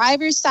my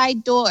driver's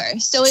side door.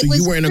 So it was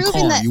you were in a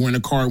car. You were in a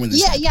car when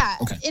this happened. Yeah,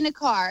 okay. In a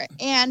car.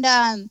 And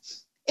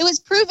it was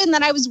proven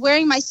that I was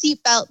wearing my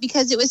seatbelt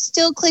because it was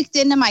still clicked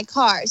into my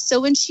car.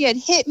 So when she had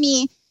hit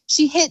me,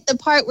 she hit the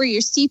part where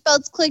your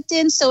seatbelt's clicked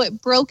in, so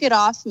it broke it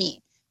off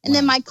me. And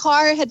then my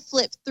car had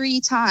flipped 3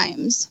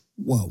 times.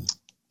 Whoa.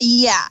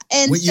 Yeah.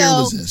 And what year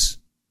was this?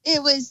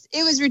 It was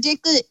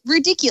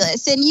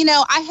ridiculous. And,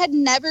 I had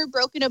never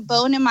broken a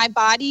bone in my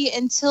body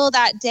until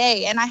that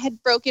day. And I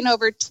had broken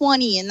over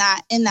 20 in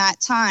that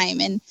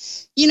time. And,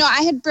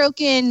 I had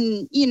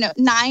broken,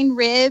 9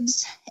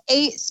 ribs,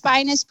 8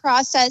 spinous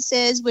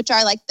processes, which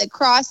are like the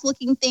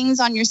cross-looking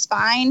things on your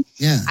spine.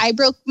 Yeah. I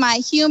broke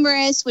my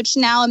humerus, which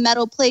now a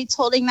metal plate's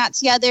holding that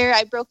together.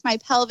 I broke my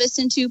pelvis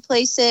in 2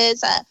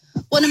 places.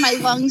 one of my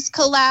lungs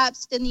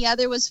collapsed and the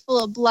other was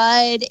full of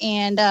blood,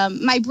 and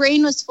my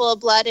brain was full of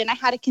blood, and I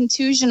had a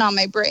contusion on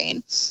my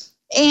brain.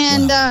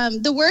 And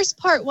the worst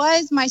part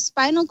was my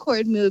spinal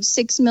cord moved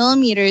 6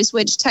 millimeters,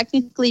 which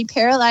technically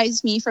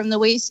paralyzed me from the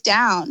waist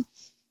down.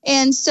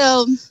 And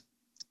so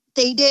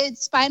they did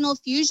spinal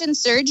fusion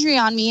surgery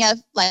on me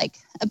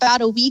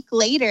about a week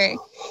later,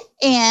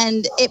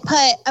 and it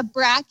put a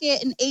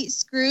bracket and 8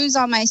 screws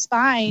on my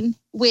spine,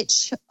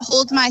 which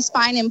hold my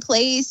spine in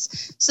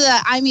place so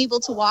that I'm able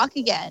to walk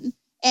again.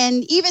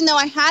 And even though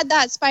I had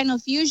that spinal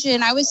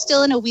fusion, I was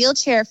still in a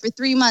wheelchair for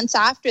 3 months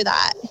after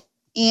that.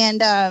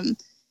 And,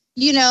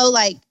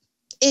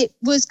 it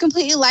was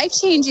completely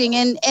life-changing.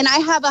 And I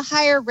have a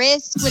higher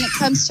risk when it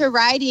comes to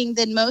riding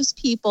than most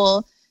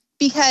people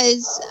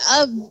because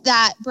of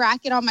that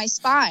bracket on my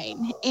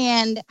spine,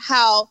 and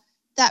how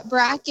that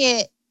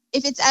bracket,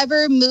 if it's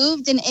ever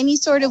moved in any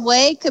sort of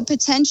way, could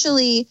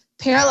potentially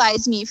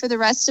paralyze me for the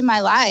rest of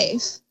my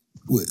life.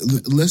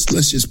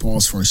 Let's just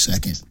pause for a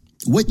second.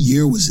 What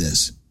year was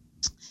this?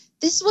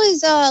 This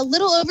was a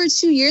little over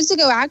 2 years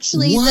ago,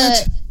 actually.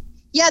 What?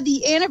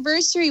 The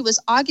anniversary was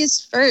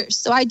August 1st,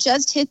 so I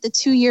just hit the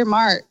 2-year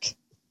mark.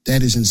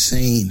 That is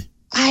insane.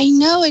 I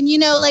know, and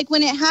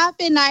when it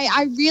happened,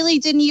 I really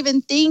didn't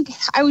even think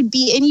I would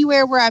be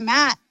anywhere where I'm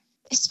at,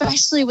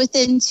 especially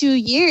within 2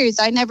 years.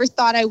 I never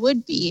thought I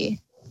would be.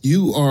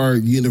 You are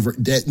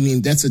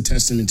that's a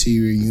testament to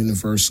your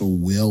universal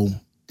will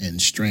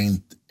and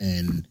strength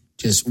and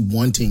just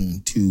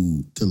wanting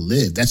to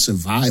live. That's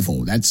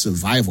survival.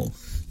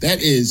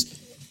 That is,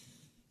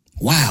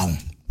 wow.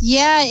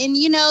 Yeah, and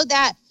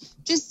that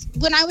just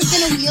when I was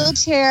in a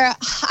wheelchair,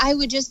 I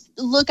would just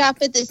look up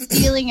at the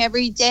ceiling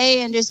every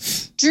day and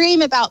just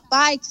dream about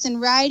bikes and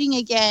riding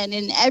again.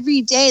 And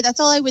every day, that's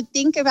all I would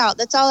think about.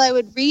 That's all I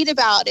would read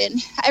about.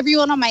 And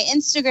everyone on my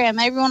Instagram,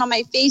 everyone on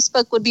my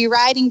Facebook would be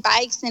riding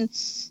bikes and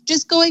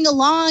just going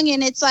along.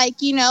 And it's like,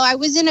 I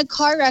was in a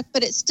car wreck,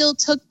 but it still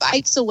took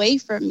bikes away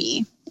from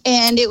me.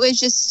 And it was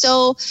just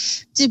so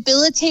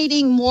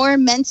debilitating, more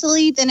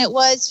mentally than it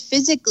was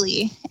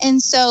physically.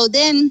 And so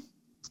then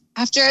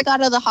after I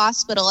got out of the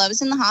hospital, I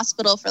was in the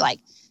hospital for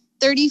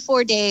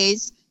 34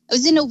 days. I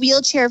was in a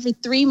wheelchair for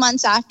 3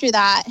 months after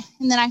that.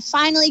 And then I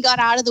finally got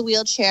out of the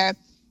wheelchair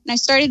and I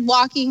started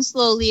walking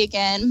slowly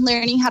again,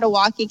 learning how to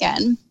walk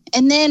again.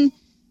 And then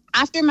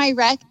after my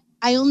wreck,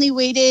 I only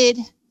waited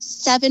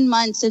 7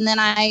 months, and then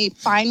I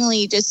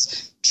finally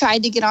just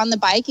tried to get on the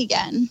bike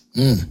again.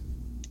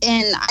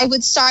 And I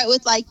would start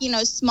with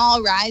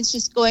small rides,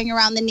 just going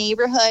around the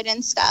neighborhood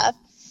and stuff,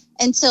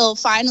 until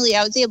finally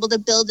I was able to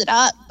build it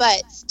up.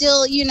 But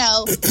still,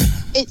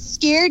 it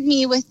scared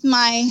me with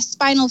my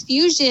spinal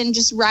fusion,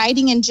 just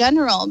riding in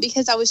general,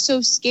 because I was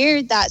so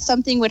scared that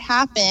something would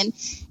happen.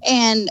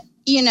 And,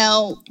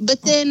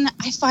 but then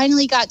I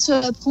finally got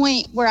to a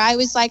point where I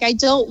was like, I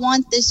don't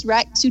want this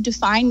wreck to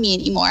define me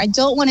anymore. I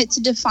don't want it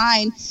to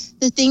define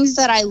the things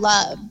that I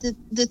love,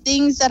 the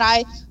things that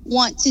I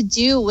want to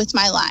do with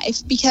my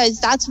life, because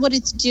that's what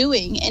it's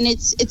doing. And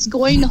it's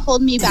going to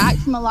hold me back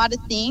from a lot of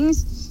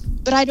things,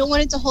 but I don't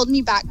want it to hold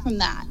me back from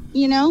that,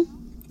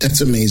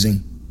 That's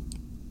amazing.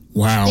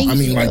 Wow. Thank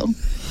you.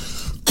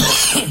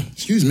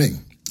 Excuse me.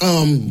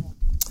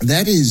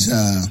 That is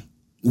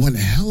one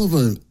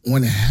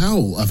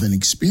hell of an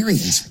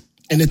experience.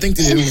 And to think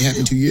that it only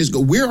happened 2 years ago.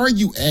 Where are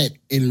you at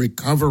in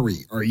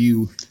recovery? Are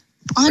you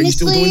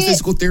still doing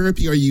physical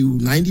therapy? Are you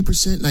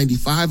 90%,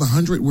 95,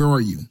 100? Where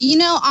are you?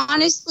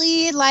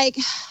 Honestly,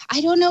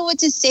 I don't know what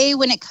to say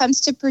when it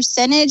comes to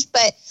percentage,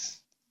 but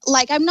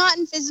I'm not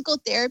in physical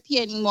therapy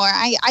anymore.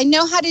 I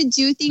know how to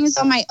do things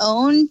on my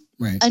own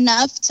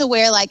enough to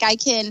where I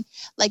can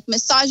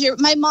massage your.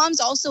 My mom's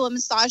also a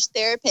massage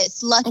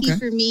therapist. Lucky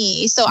for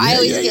me. So I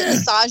always get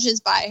massages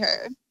by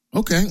her.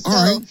 Okay.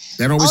 All right.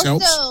 That always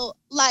helps. Also,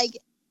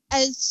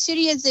 as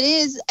shitty as it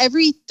is,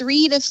 every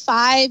 3 to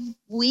 5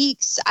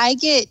 weeks, I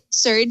get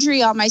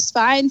surgery on my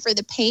spine for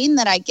the pain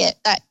that I get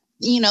that,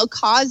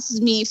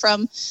 causes me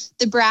from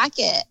the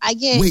bracket. I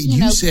get. Wait,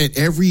 you said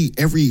every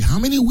how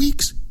many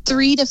weeks?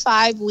 3 to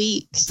 5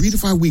 weeks. 3 to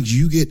 5 weeks,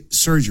 you get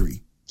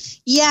surgery.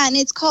 Yeah, and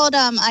it's called,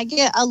 I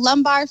get a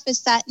lumbar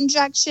facet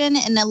injection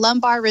and a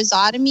lumbar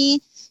rhizotomy.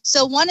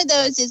 So one of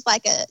those is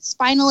like a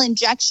spinal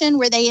injection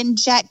where they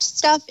inject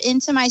stuff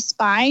into my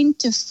spine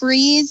to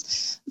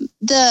freeze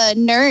the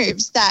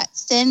nerves that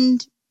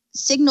send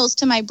signals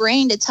to my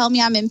brain to tell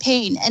me I'm in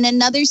pain. And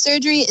another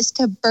surgery is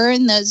to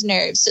burn those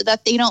nerves so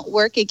that they don't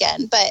work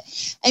again. But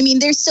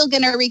they're still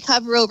going to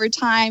recover over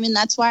time. And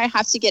that's why I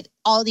have to get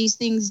all these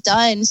things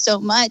done so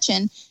much.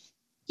 And,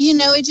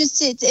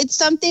 it's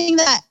something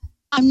that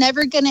I'm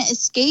never going to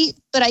escape,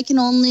 but I can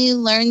only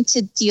learn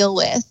to deal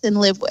with and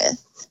live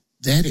with.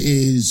 That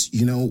is,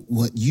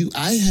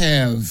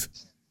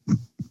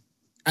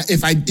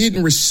 if I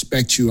didn't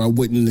respect you, I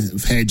wouldn't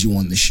have had you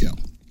on the show.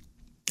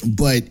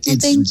 But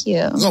thank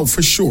you. Oh,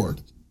 for sure.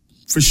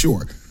 For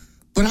sure.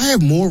 But I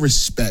have more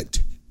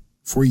respect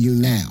for you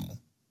now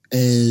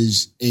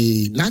as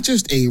not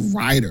just a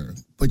writer,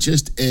 but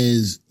just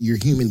as your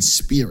human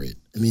spirit.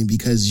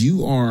 Because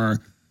you're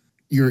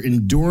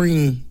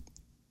enduring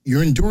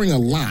you're enduring a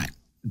lot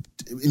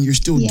and you're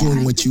still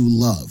doing what you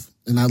love.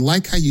 And I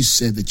like how you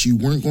said that you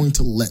weren't going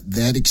to let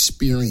that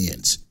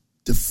experience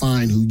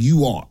define who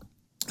you are.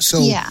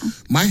 So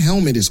my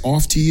helmet is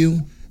off to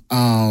you.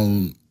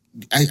 I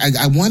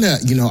want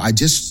to, I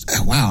just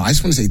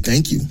want to say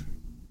thank you.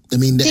 I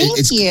mean,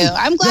 thank you.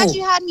 I'm glad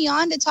you had me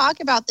on to talk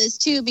about this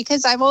too,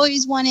 because I've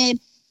always wanted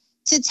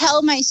to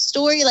tell my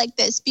story like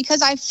this,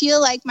 because I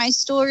feel like my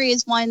story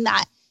is one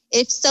that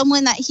if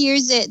someone that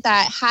hears it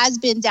that has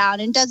been down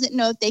and doesn't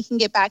know if they can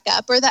get back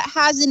up, or that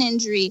has an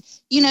injury,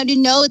 to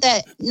know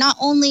that not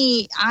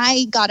only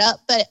I got up,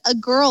 but a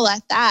girl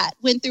at that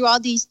went through all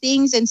these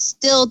things and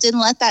still didn't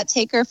let that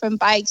take her from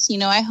bikes.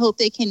 I hope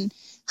they can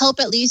help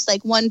at least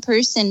like one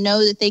person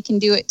know that they can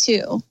do it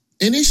too.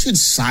 And it should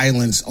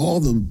silence all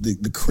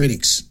the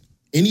critics.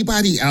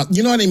 Anybody out,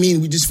 you know what I mean?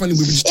 We were just talking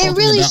it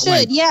really about,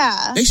 should,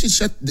 They should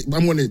shut.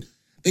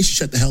 They should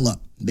shut the hell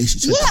up. They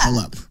should shut the hell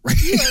up. Right?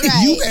 You're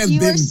right.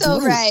 You are so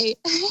through, right.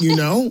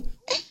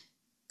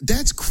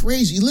 That's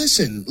crazy.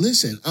 Listen.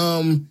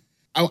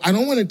 I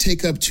don't want to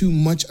take up too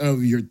much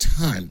of your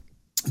time,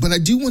 but I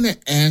do want to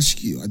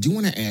ask you.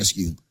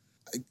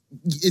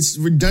 It's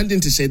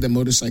redundant to say that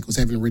motorcycles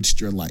have enriched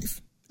your life.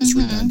 It's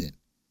redundant,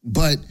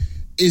 but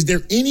is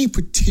there any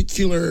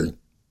particular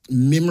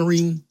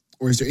memory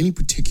or is there any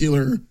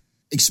particular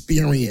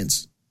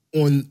experience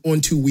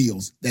on two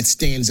wheels that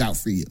stands out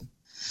for you?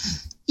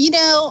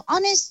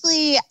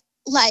 Honestly,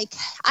 like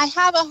I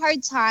have a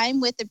hard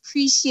time with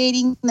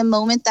appreciating the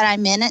moment that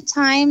I'm in at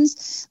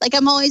times. Like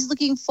I'm always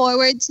looking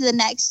forward to the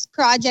next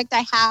project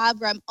I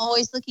have, or I'm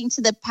always looking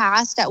to the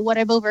past at what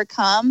I've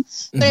overcome,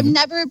 but I'm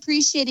never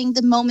appreciating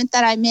the moment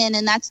that I'm in.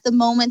 And that's the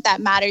moment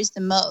that matters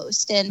the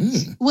most.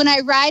 And when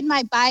I ride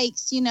my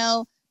bikes,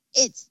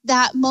 it's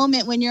that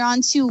moment when you're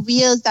on two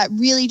wheels that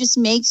really just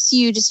makes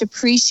you just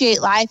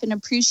appreciate life and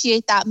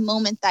appreciate that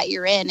moment that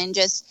you're in. And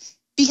just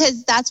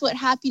because that's what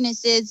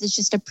happiness is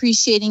just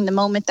appreciating the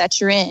moment that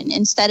you're in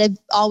instead of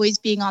always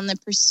being on the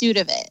pursuit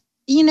of it,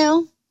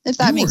 if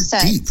that makes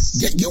sense.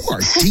 Deep. Yeah, you are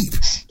deep.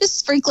 Just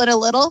sprinkle it a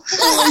little.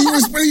 You a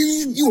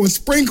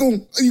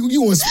sprinkle.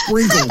 You a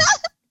sprinkle.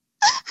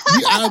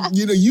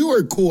 You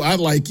are cool. I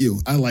like you.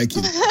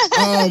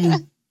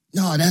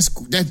 No,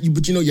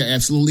 but you're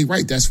absolutely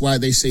right. That's why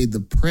they say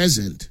the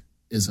present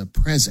is a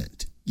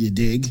present. You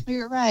dig?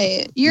 You're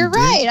right. You're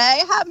right.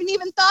 I haven't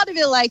even thought of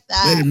it like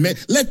that.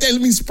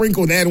 Let me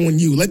sprinkle that on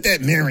you. Let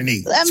that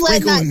marinate. I'm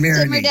letting that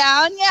simmer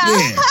down.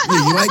 Yeah,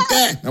 you like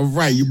that? All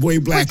right, you boy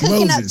Black Moses.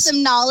 We're cooking up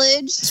some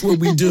knowledge. That's what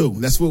we do.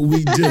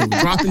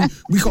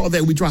 We call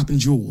that we dropping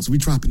jewels. We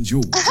dropping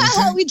jewels.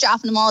 Okay? We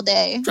dropping them all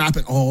day.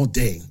 Dropping all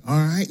day. All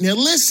right. Now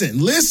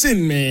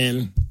listen,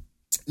 man.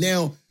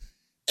 Now,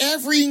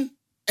 every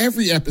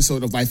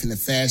episode of Life in the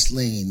Fast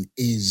Lane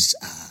is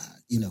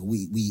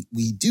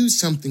we do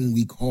something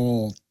we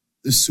call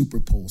the Super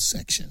Bowl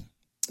section,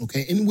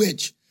 okay, in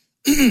which,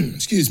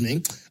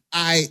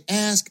 I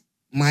ask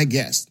my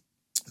guests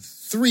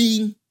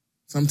 3,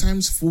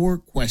 sometimes 4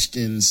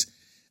 questions,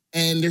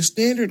 and they're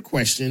standard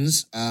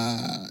questions,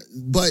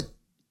 but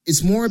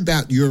it's more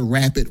about your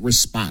rapid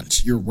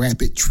response, your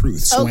rapid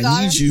truth. So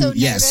I need you. So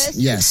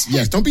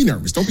yes. Don't be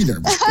nervous.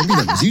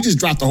 You just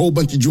dropped a whole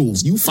bunch of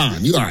jewels. You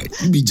fine. You all right.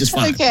 You be just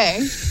fine. Okay.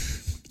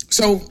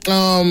 So,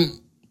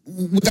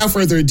 without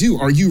further ado,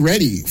 are you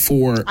ready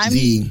for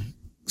the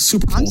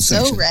Super Bowl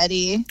section? I'm so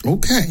ready.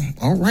 Okay.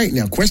 All right.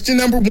 Now, question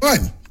number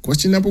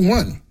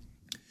one.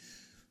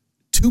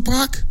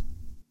 Tupac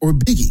or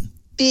Biggie?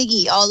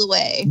 Biggie all the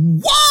way.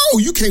 Whoa,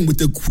 you came with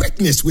the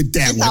quickness with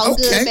that one. All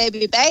okay. Good,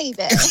 baby.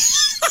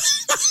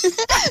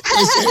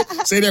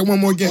 Say that one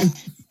more again.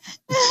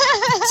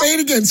 Say it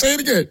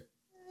again.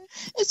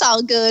 It's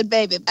all good,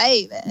 baby.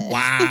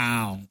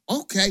 Wow.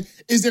 Okay.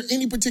 Is there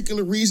any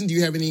particular reason? Do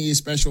you have any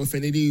special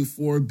affinity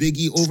for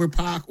Biggie over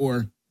Pac,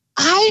 or?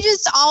 I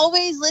just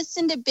always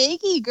listened to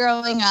Biggie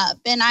growing up,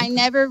 and I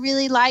never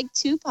really liked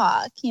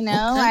Tupac.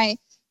 Okay.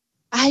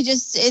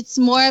 It's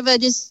more of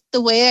just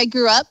the way I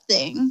grew up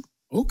thing.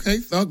 Okay,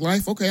 thug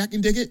life. Okay, I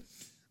can dig it.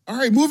 All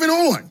right, moving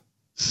on.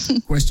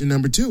 Question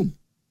number 2.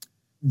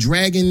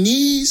 Dragging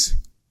knees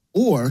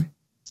or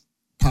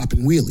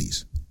popping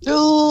wheelies?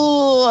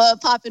 Ooh,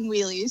 popping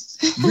wheelies.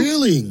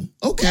 Really?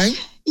 Okay.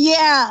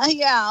 Yeah,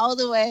 all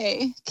the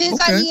way. Because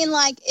I mean,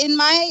 like in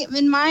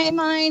my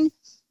mind,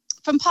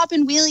 from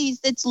popping wheelies,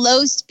 it's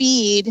low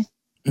speed,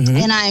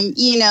 and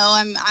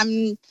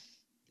I'm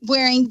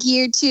wearing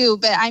gear too.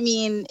 But I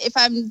mean, if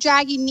I'm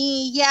dragging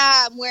knee,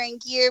 I'm wearing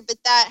gear, but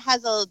that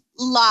has a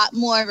lot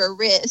more of a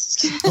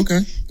risk.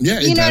 Okay. Yeah,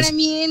 you know what I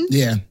mean?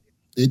 Yeah.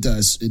 It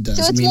does. So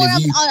it's more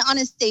on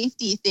a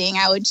safety thing.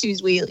 I would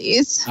choose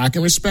wheelies. I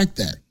can respect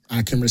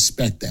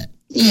that.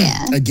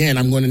 Yeah. Again,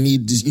 I'm going to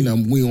need this,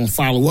 we're going to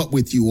follow up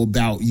with you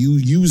about you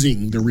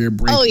using the rear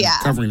brake.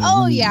 Covering it.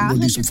 We'll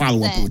do some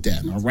follow up with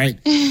that. All right.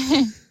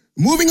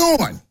 Moving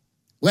on.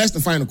 Last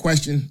and final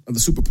question of the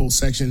Super Bowl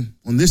section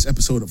on this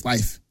episode of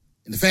Life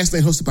in the Fast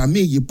Lane, hosted by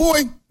me, your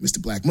boy,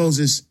 Mr. Black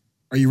Moses.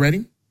 Are you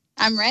ready?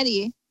 I'm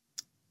ready.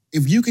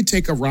 If you could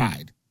take a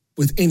ride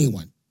with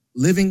anyone,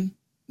 living,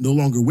 no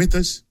longer with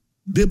us,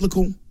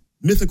 biblical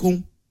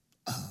mythical,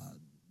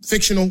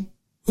 fictional,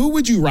 who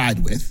would you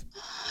ride with?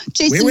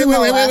 Jason Wait.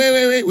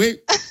 Momoa.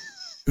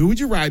 Who would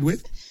you ride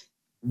with?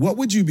 What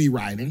would you be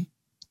riding?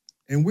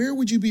 And where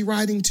would you be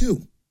riding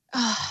to?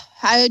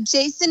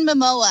 Jason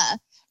Momoa.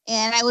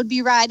 And I would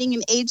be riding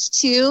in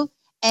H2.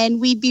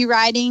 And we'd be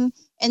riding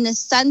in the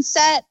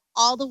sunset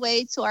all the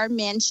way to our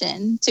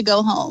mansion to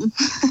go home.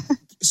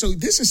 So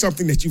this is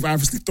something that you've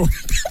obviously thought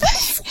about.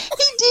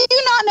 You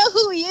do not know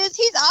who he is.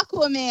 He's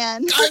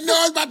Aquaman. I know,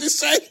 I was about to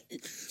say.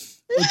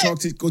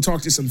 Go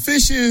talk to some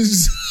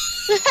fishes.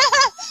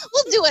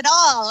 We'll do it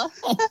all.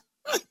 Oh.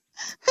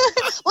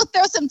 We'll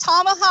throw some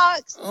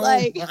tomahawks. Oh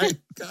my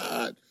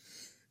God.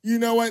 You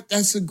know what?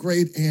 That's a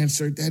great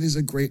answer. That is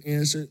a great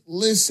answer.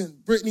 Listen,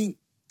 Brittany,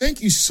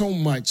 thank you so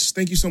much.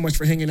 Thank you so much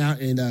for hanging out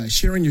and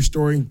sharing your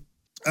story.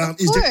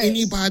 Is there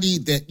anybody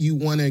that you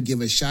want to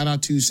give a shout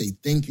out to, say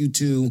thank you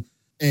to?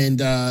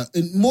 And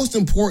most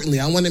importantly,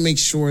 I want to make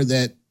sure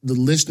that the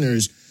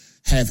listeners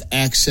have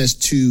access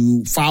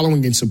to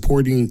following and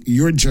supporting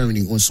your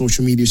journey on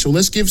social media. So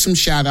let's give some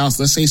shout outs.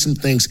 Let's say some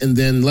things. And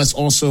then let's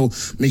also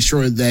make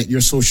sure that your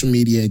social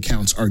media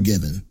accounts are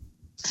given.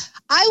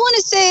 I want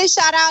to say a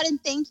shout out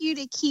and thank you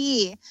to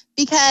Key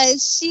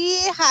because she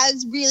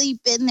has really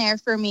been there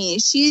for me.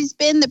 She's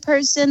been the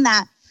person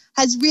that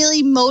has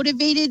really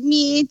motivated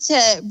me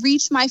to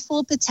reach my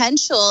full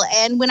potential.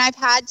 And when I've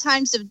had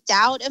times of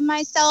doubt in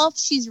myself,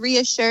 she's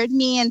reassured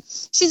me and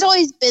she's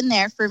always been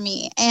there for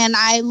me. And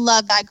I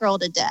love that girl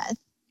to death.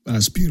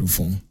 That's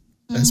beautiful.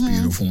 That's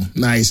beautiful.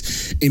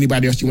 Nice.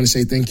 Anybody else you want to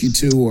say thank you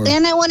to? Or?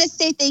 And I want to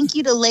say thank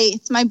you to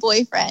Lace, my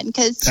boyfriend,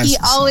 because he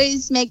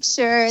always makes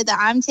sure that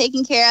I'm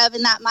taken care of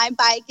and that my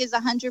bike is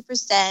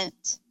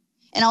 100%.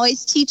 And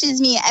always teaches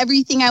me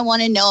everything I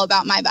want to know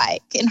about my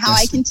bike and how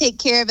I can take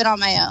care of it on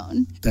my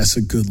own. That's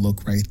a good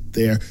look right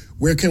there.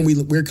 Where can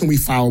we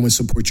follow and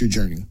support your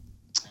journey?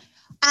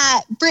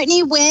 At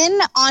Brittany Winn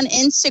on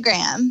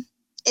Instagram.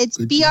 It's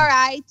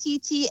BrittanyWinn.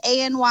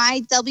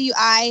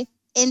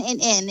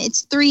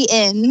 It's 3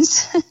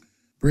 N's.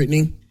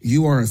 Brittany,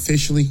 you are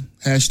officially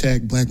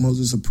 #Black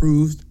Moses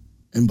approved,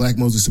 and Black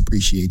Moses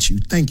appreciates you.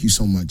 Thank you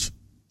so much.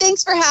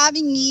 Thanks for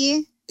having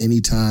me.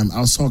 Anytime.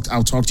 I'll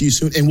talk to you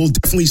soon, and we'll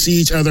definitely see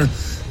each other.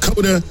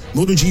 COTA,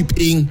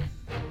 MotoGP,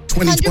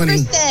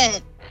 2020.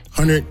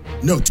 100%.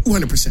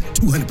 200%.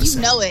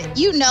 200%.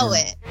 You know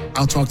it.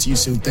 I'll talk to you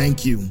soon.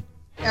 Thank you.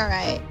 All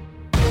right.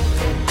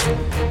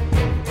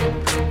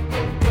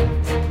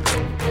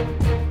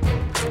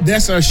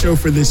 That's our show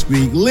for this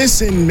week.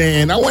 Listen,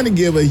 man, I want to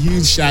give a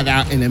huge shout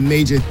out and a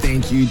major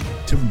thank you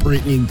to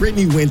Brittany.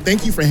 Brittany Winn,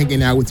 thank you for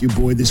hanging out with your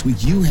boy this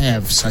week. You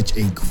have such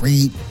a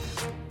great,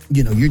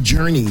 your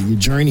journey,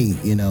 it's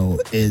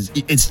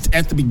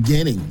at the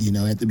beginning,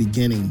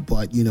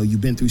 but,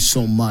 you've been through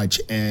so much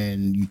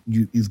and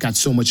you've got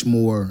so much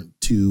more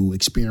to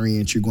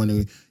experience. You're going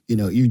to,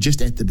 you're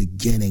just at the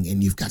beginning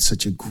and you've got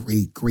such a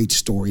great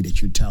story that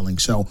you're telling.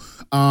 So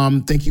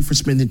thank you for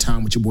spending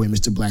time with your boy,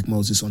 Mr. Black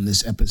Moses, on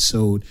this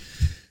episode.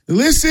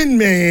 Listen,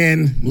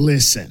 man,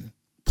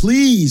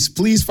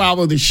 please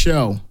follow the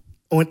show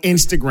on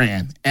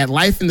Instagram at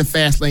Life in the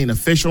Fast Lane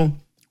Official,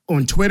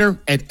 on Twitter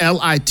at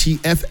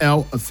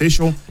LITFL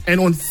Official,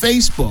 and on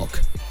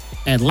Facebook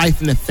at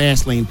Life in the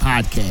Fast Lane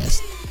Podcast.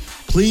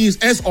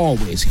 Please, as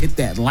always, hit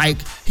that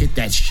like, hit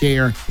that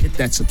share, hit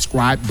that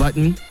subscribe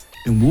button,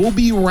 and we'll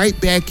be right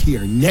back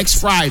here next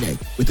Friday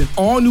with an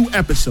all-new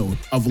episode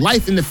of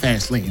Life in the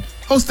Fast Lane,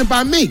 hosted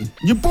by me,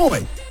 your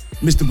boy,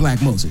 Mr.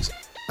 Black Moses.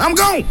 I'm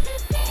gone!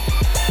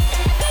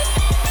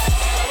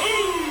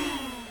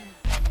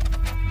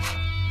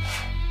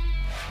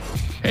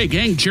 Hey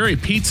gang, Jerry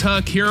P.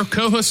 Tuck here,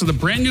 co-host of the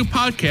brand new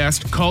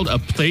podcast called A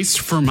Place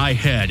for My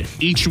Head.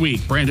 Each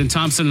week, Brandon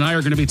Thompson and I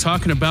are going to be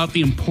talking about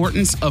the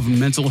importance of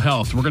mental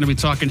health. We're going to be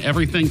talking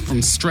everything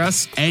from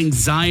stress,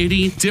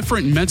 anxiety,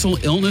 different mental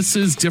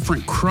illnesses,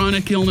 different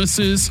chronic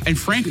illnesses, and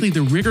frankly,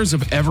 the rigors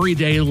of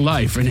everyday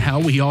life and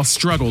how we all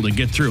struggle to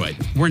get through it.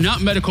 We're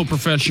not medical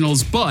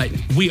professionals, but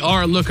we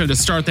are looking to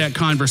start that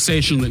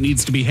conversation that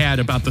needs to be had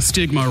about the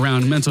stigma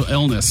around mental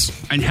illness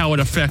and how it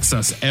affects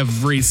us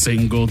every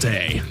single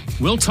day.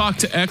 We'll talk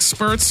to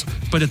experts,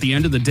 but at the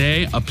end of the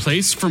day, A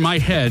Place for My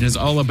Head is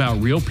all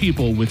about real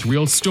people with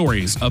real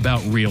stories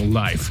about real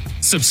life.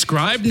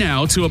 Subscribe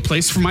now to A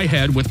Place for My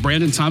Head with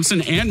Brandon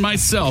Thompson and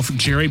myself,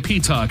 Jerry P.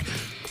 Tuck.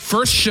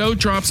 First show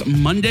drops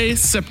Monday,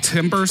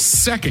 September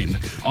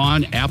 2nd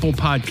on Apple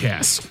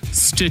Podcasts,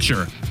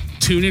 Stitcher,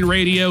 TuneIn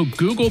Radio,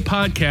 Google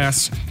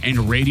Podcasts, and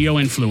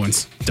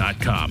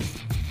RadioInfluence.com.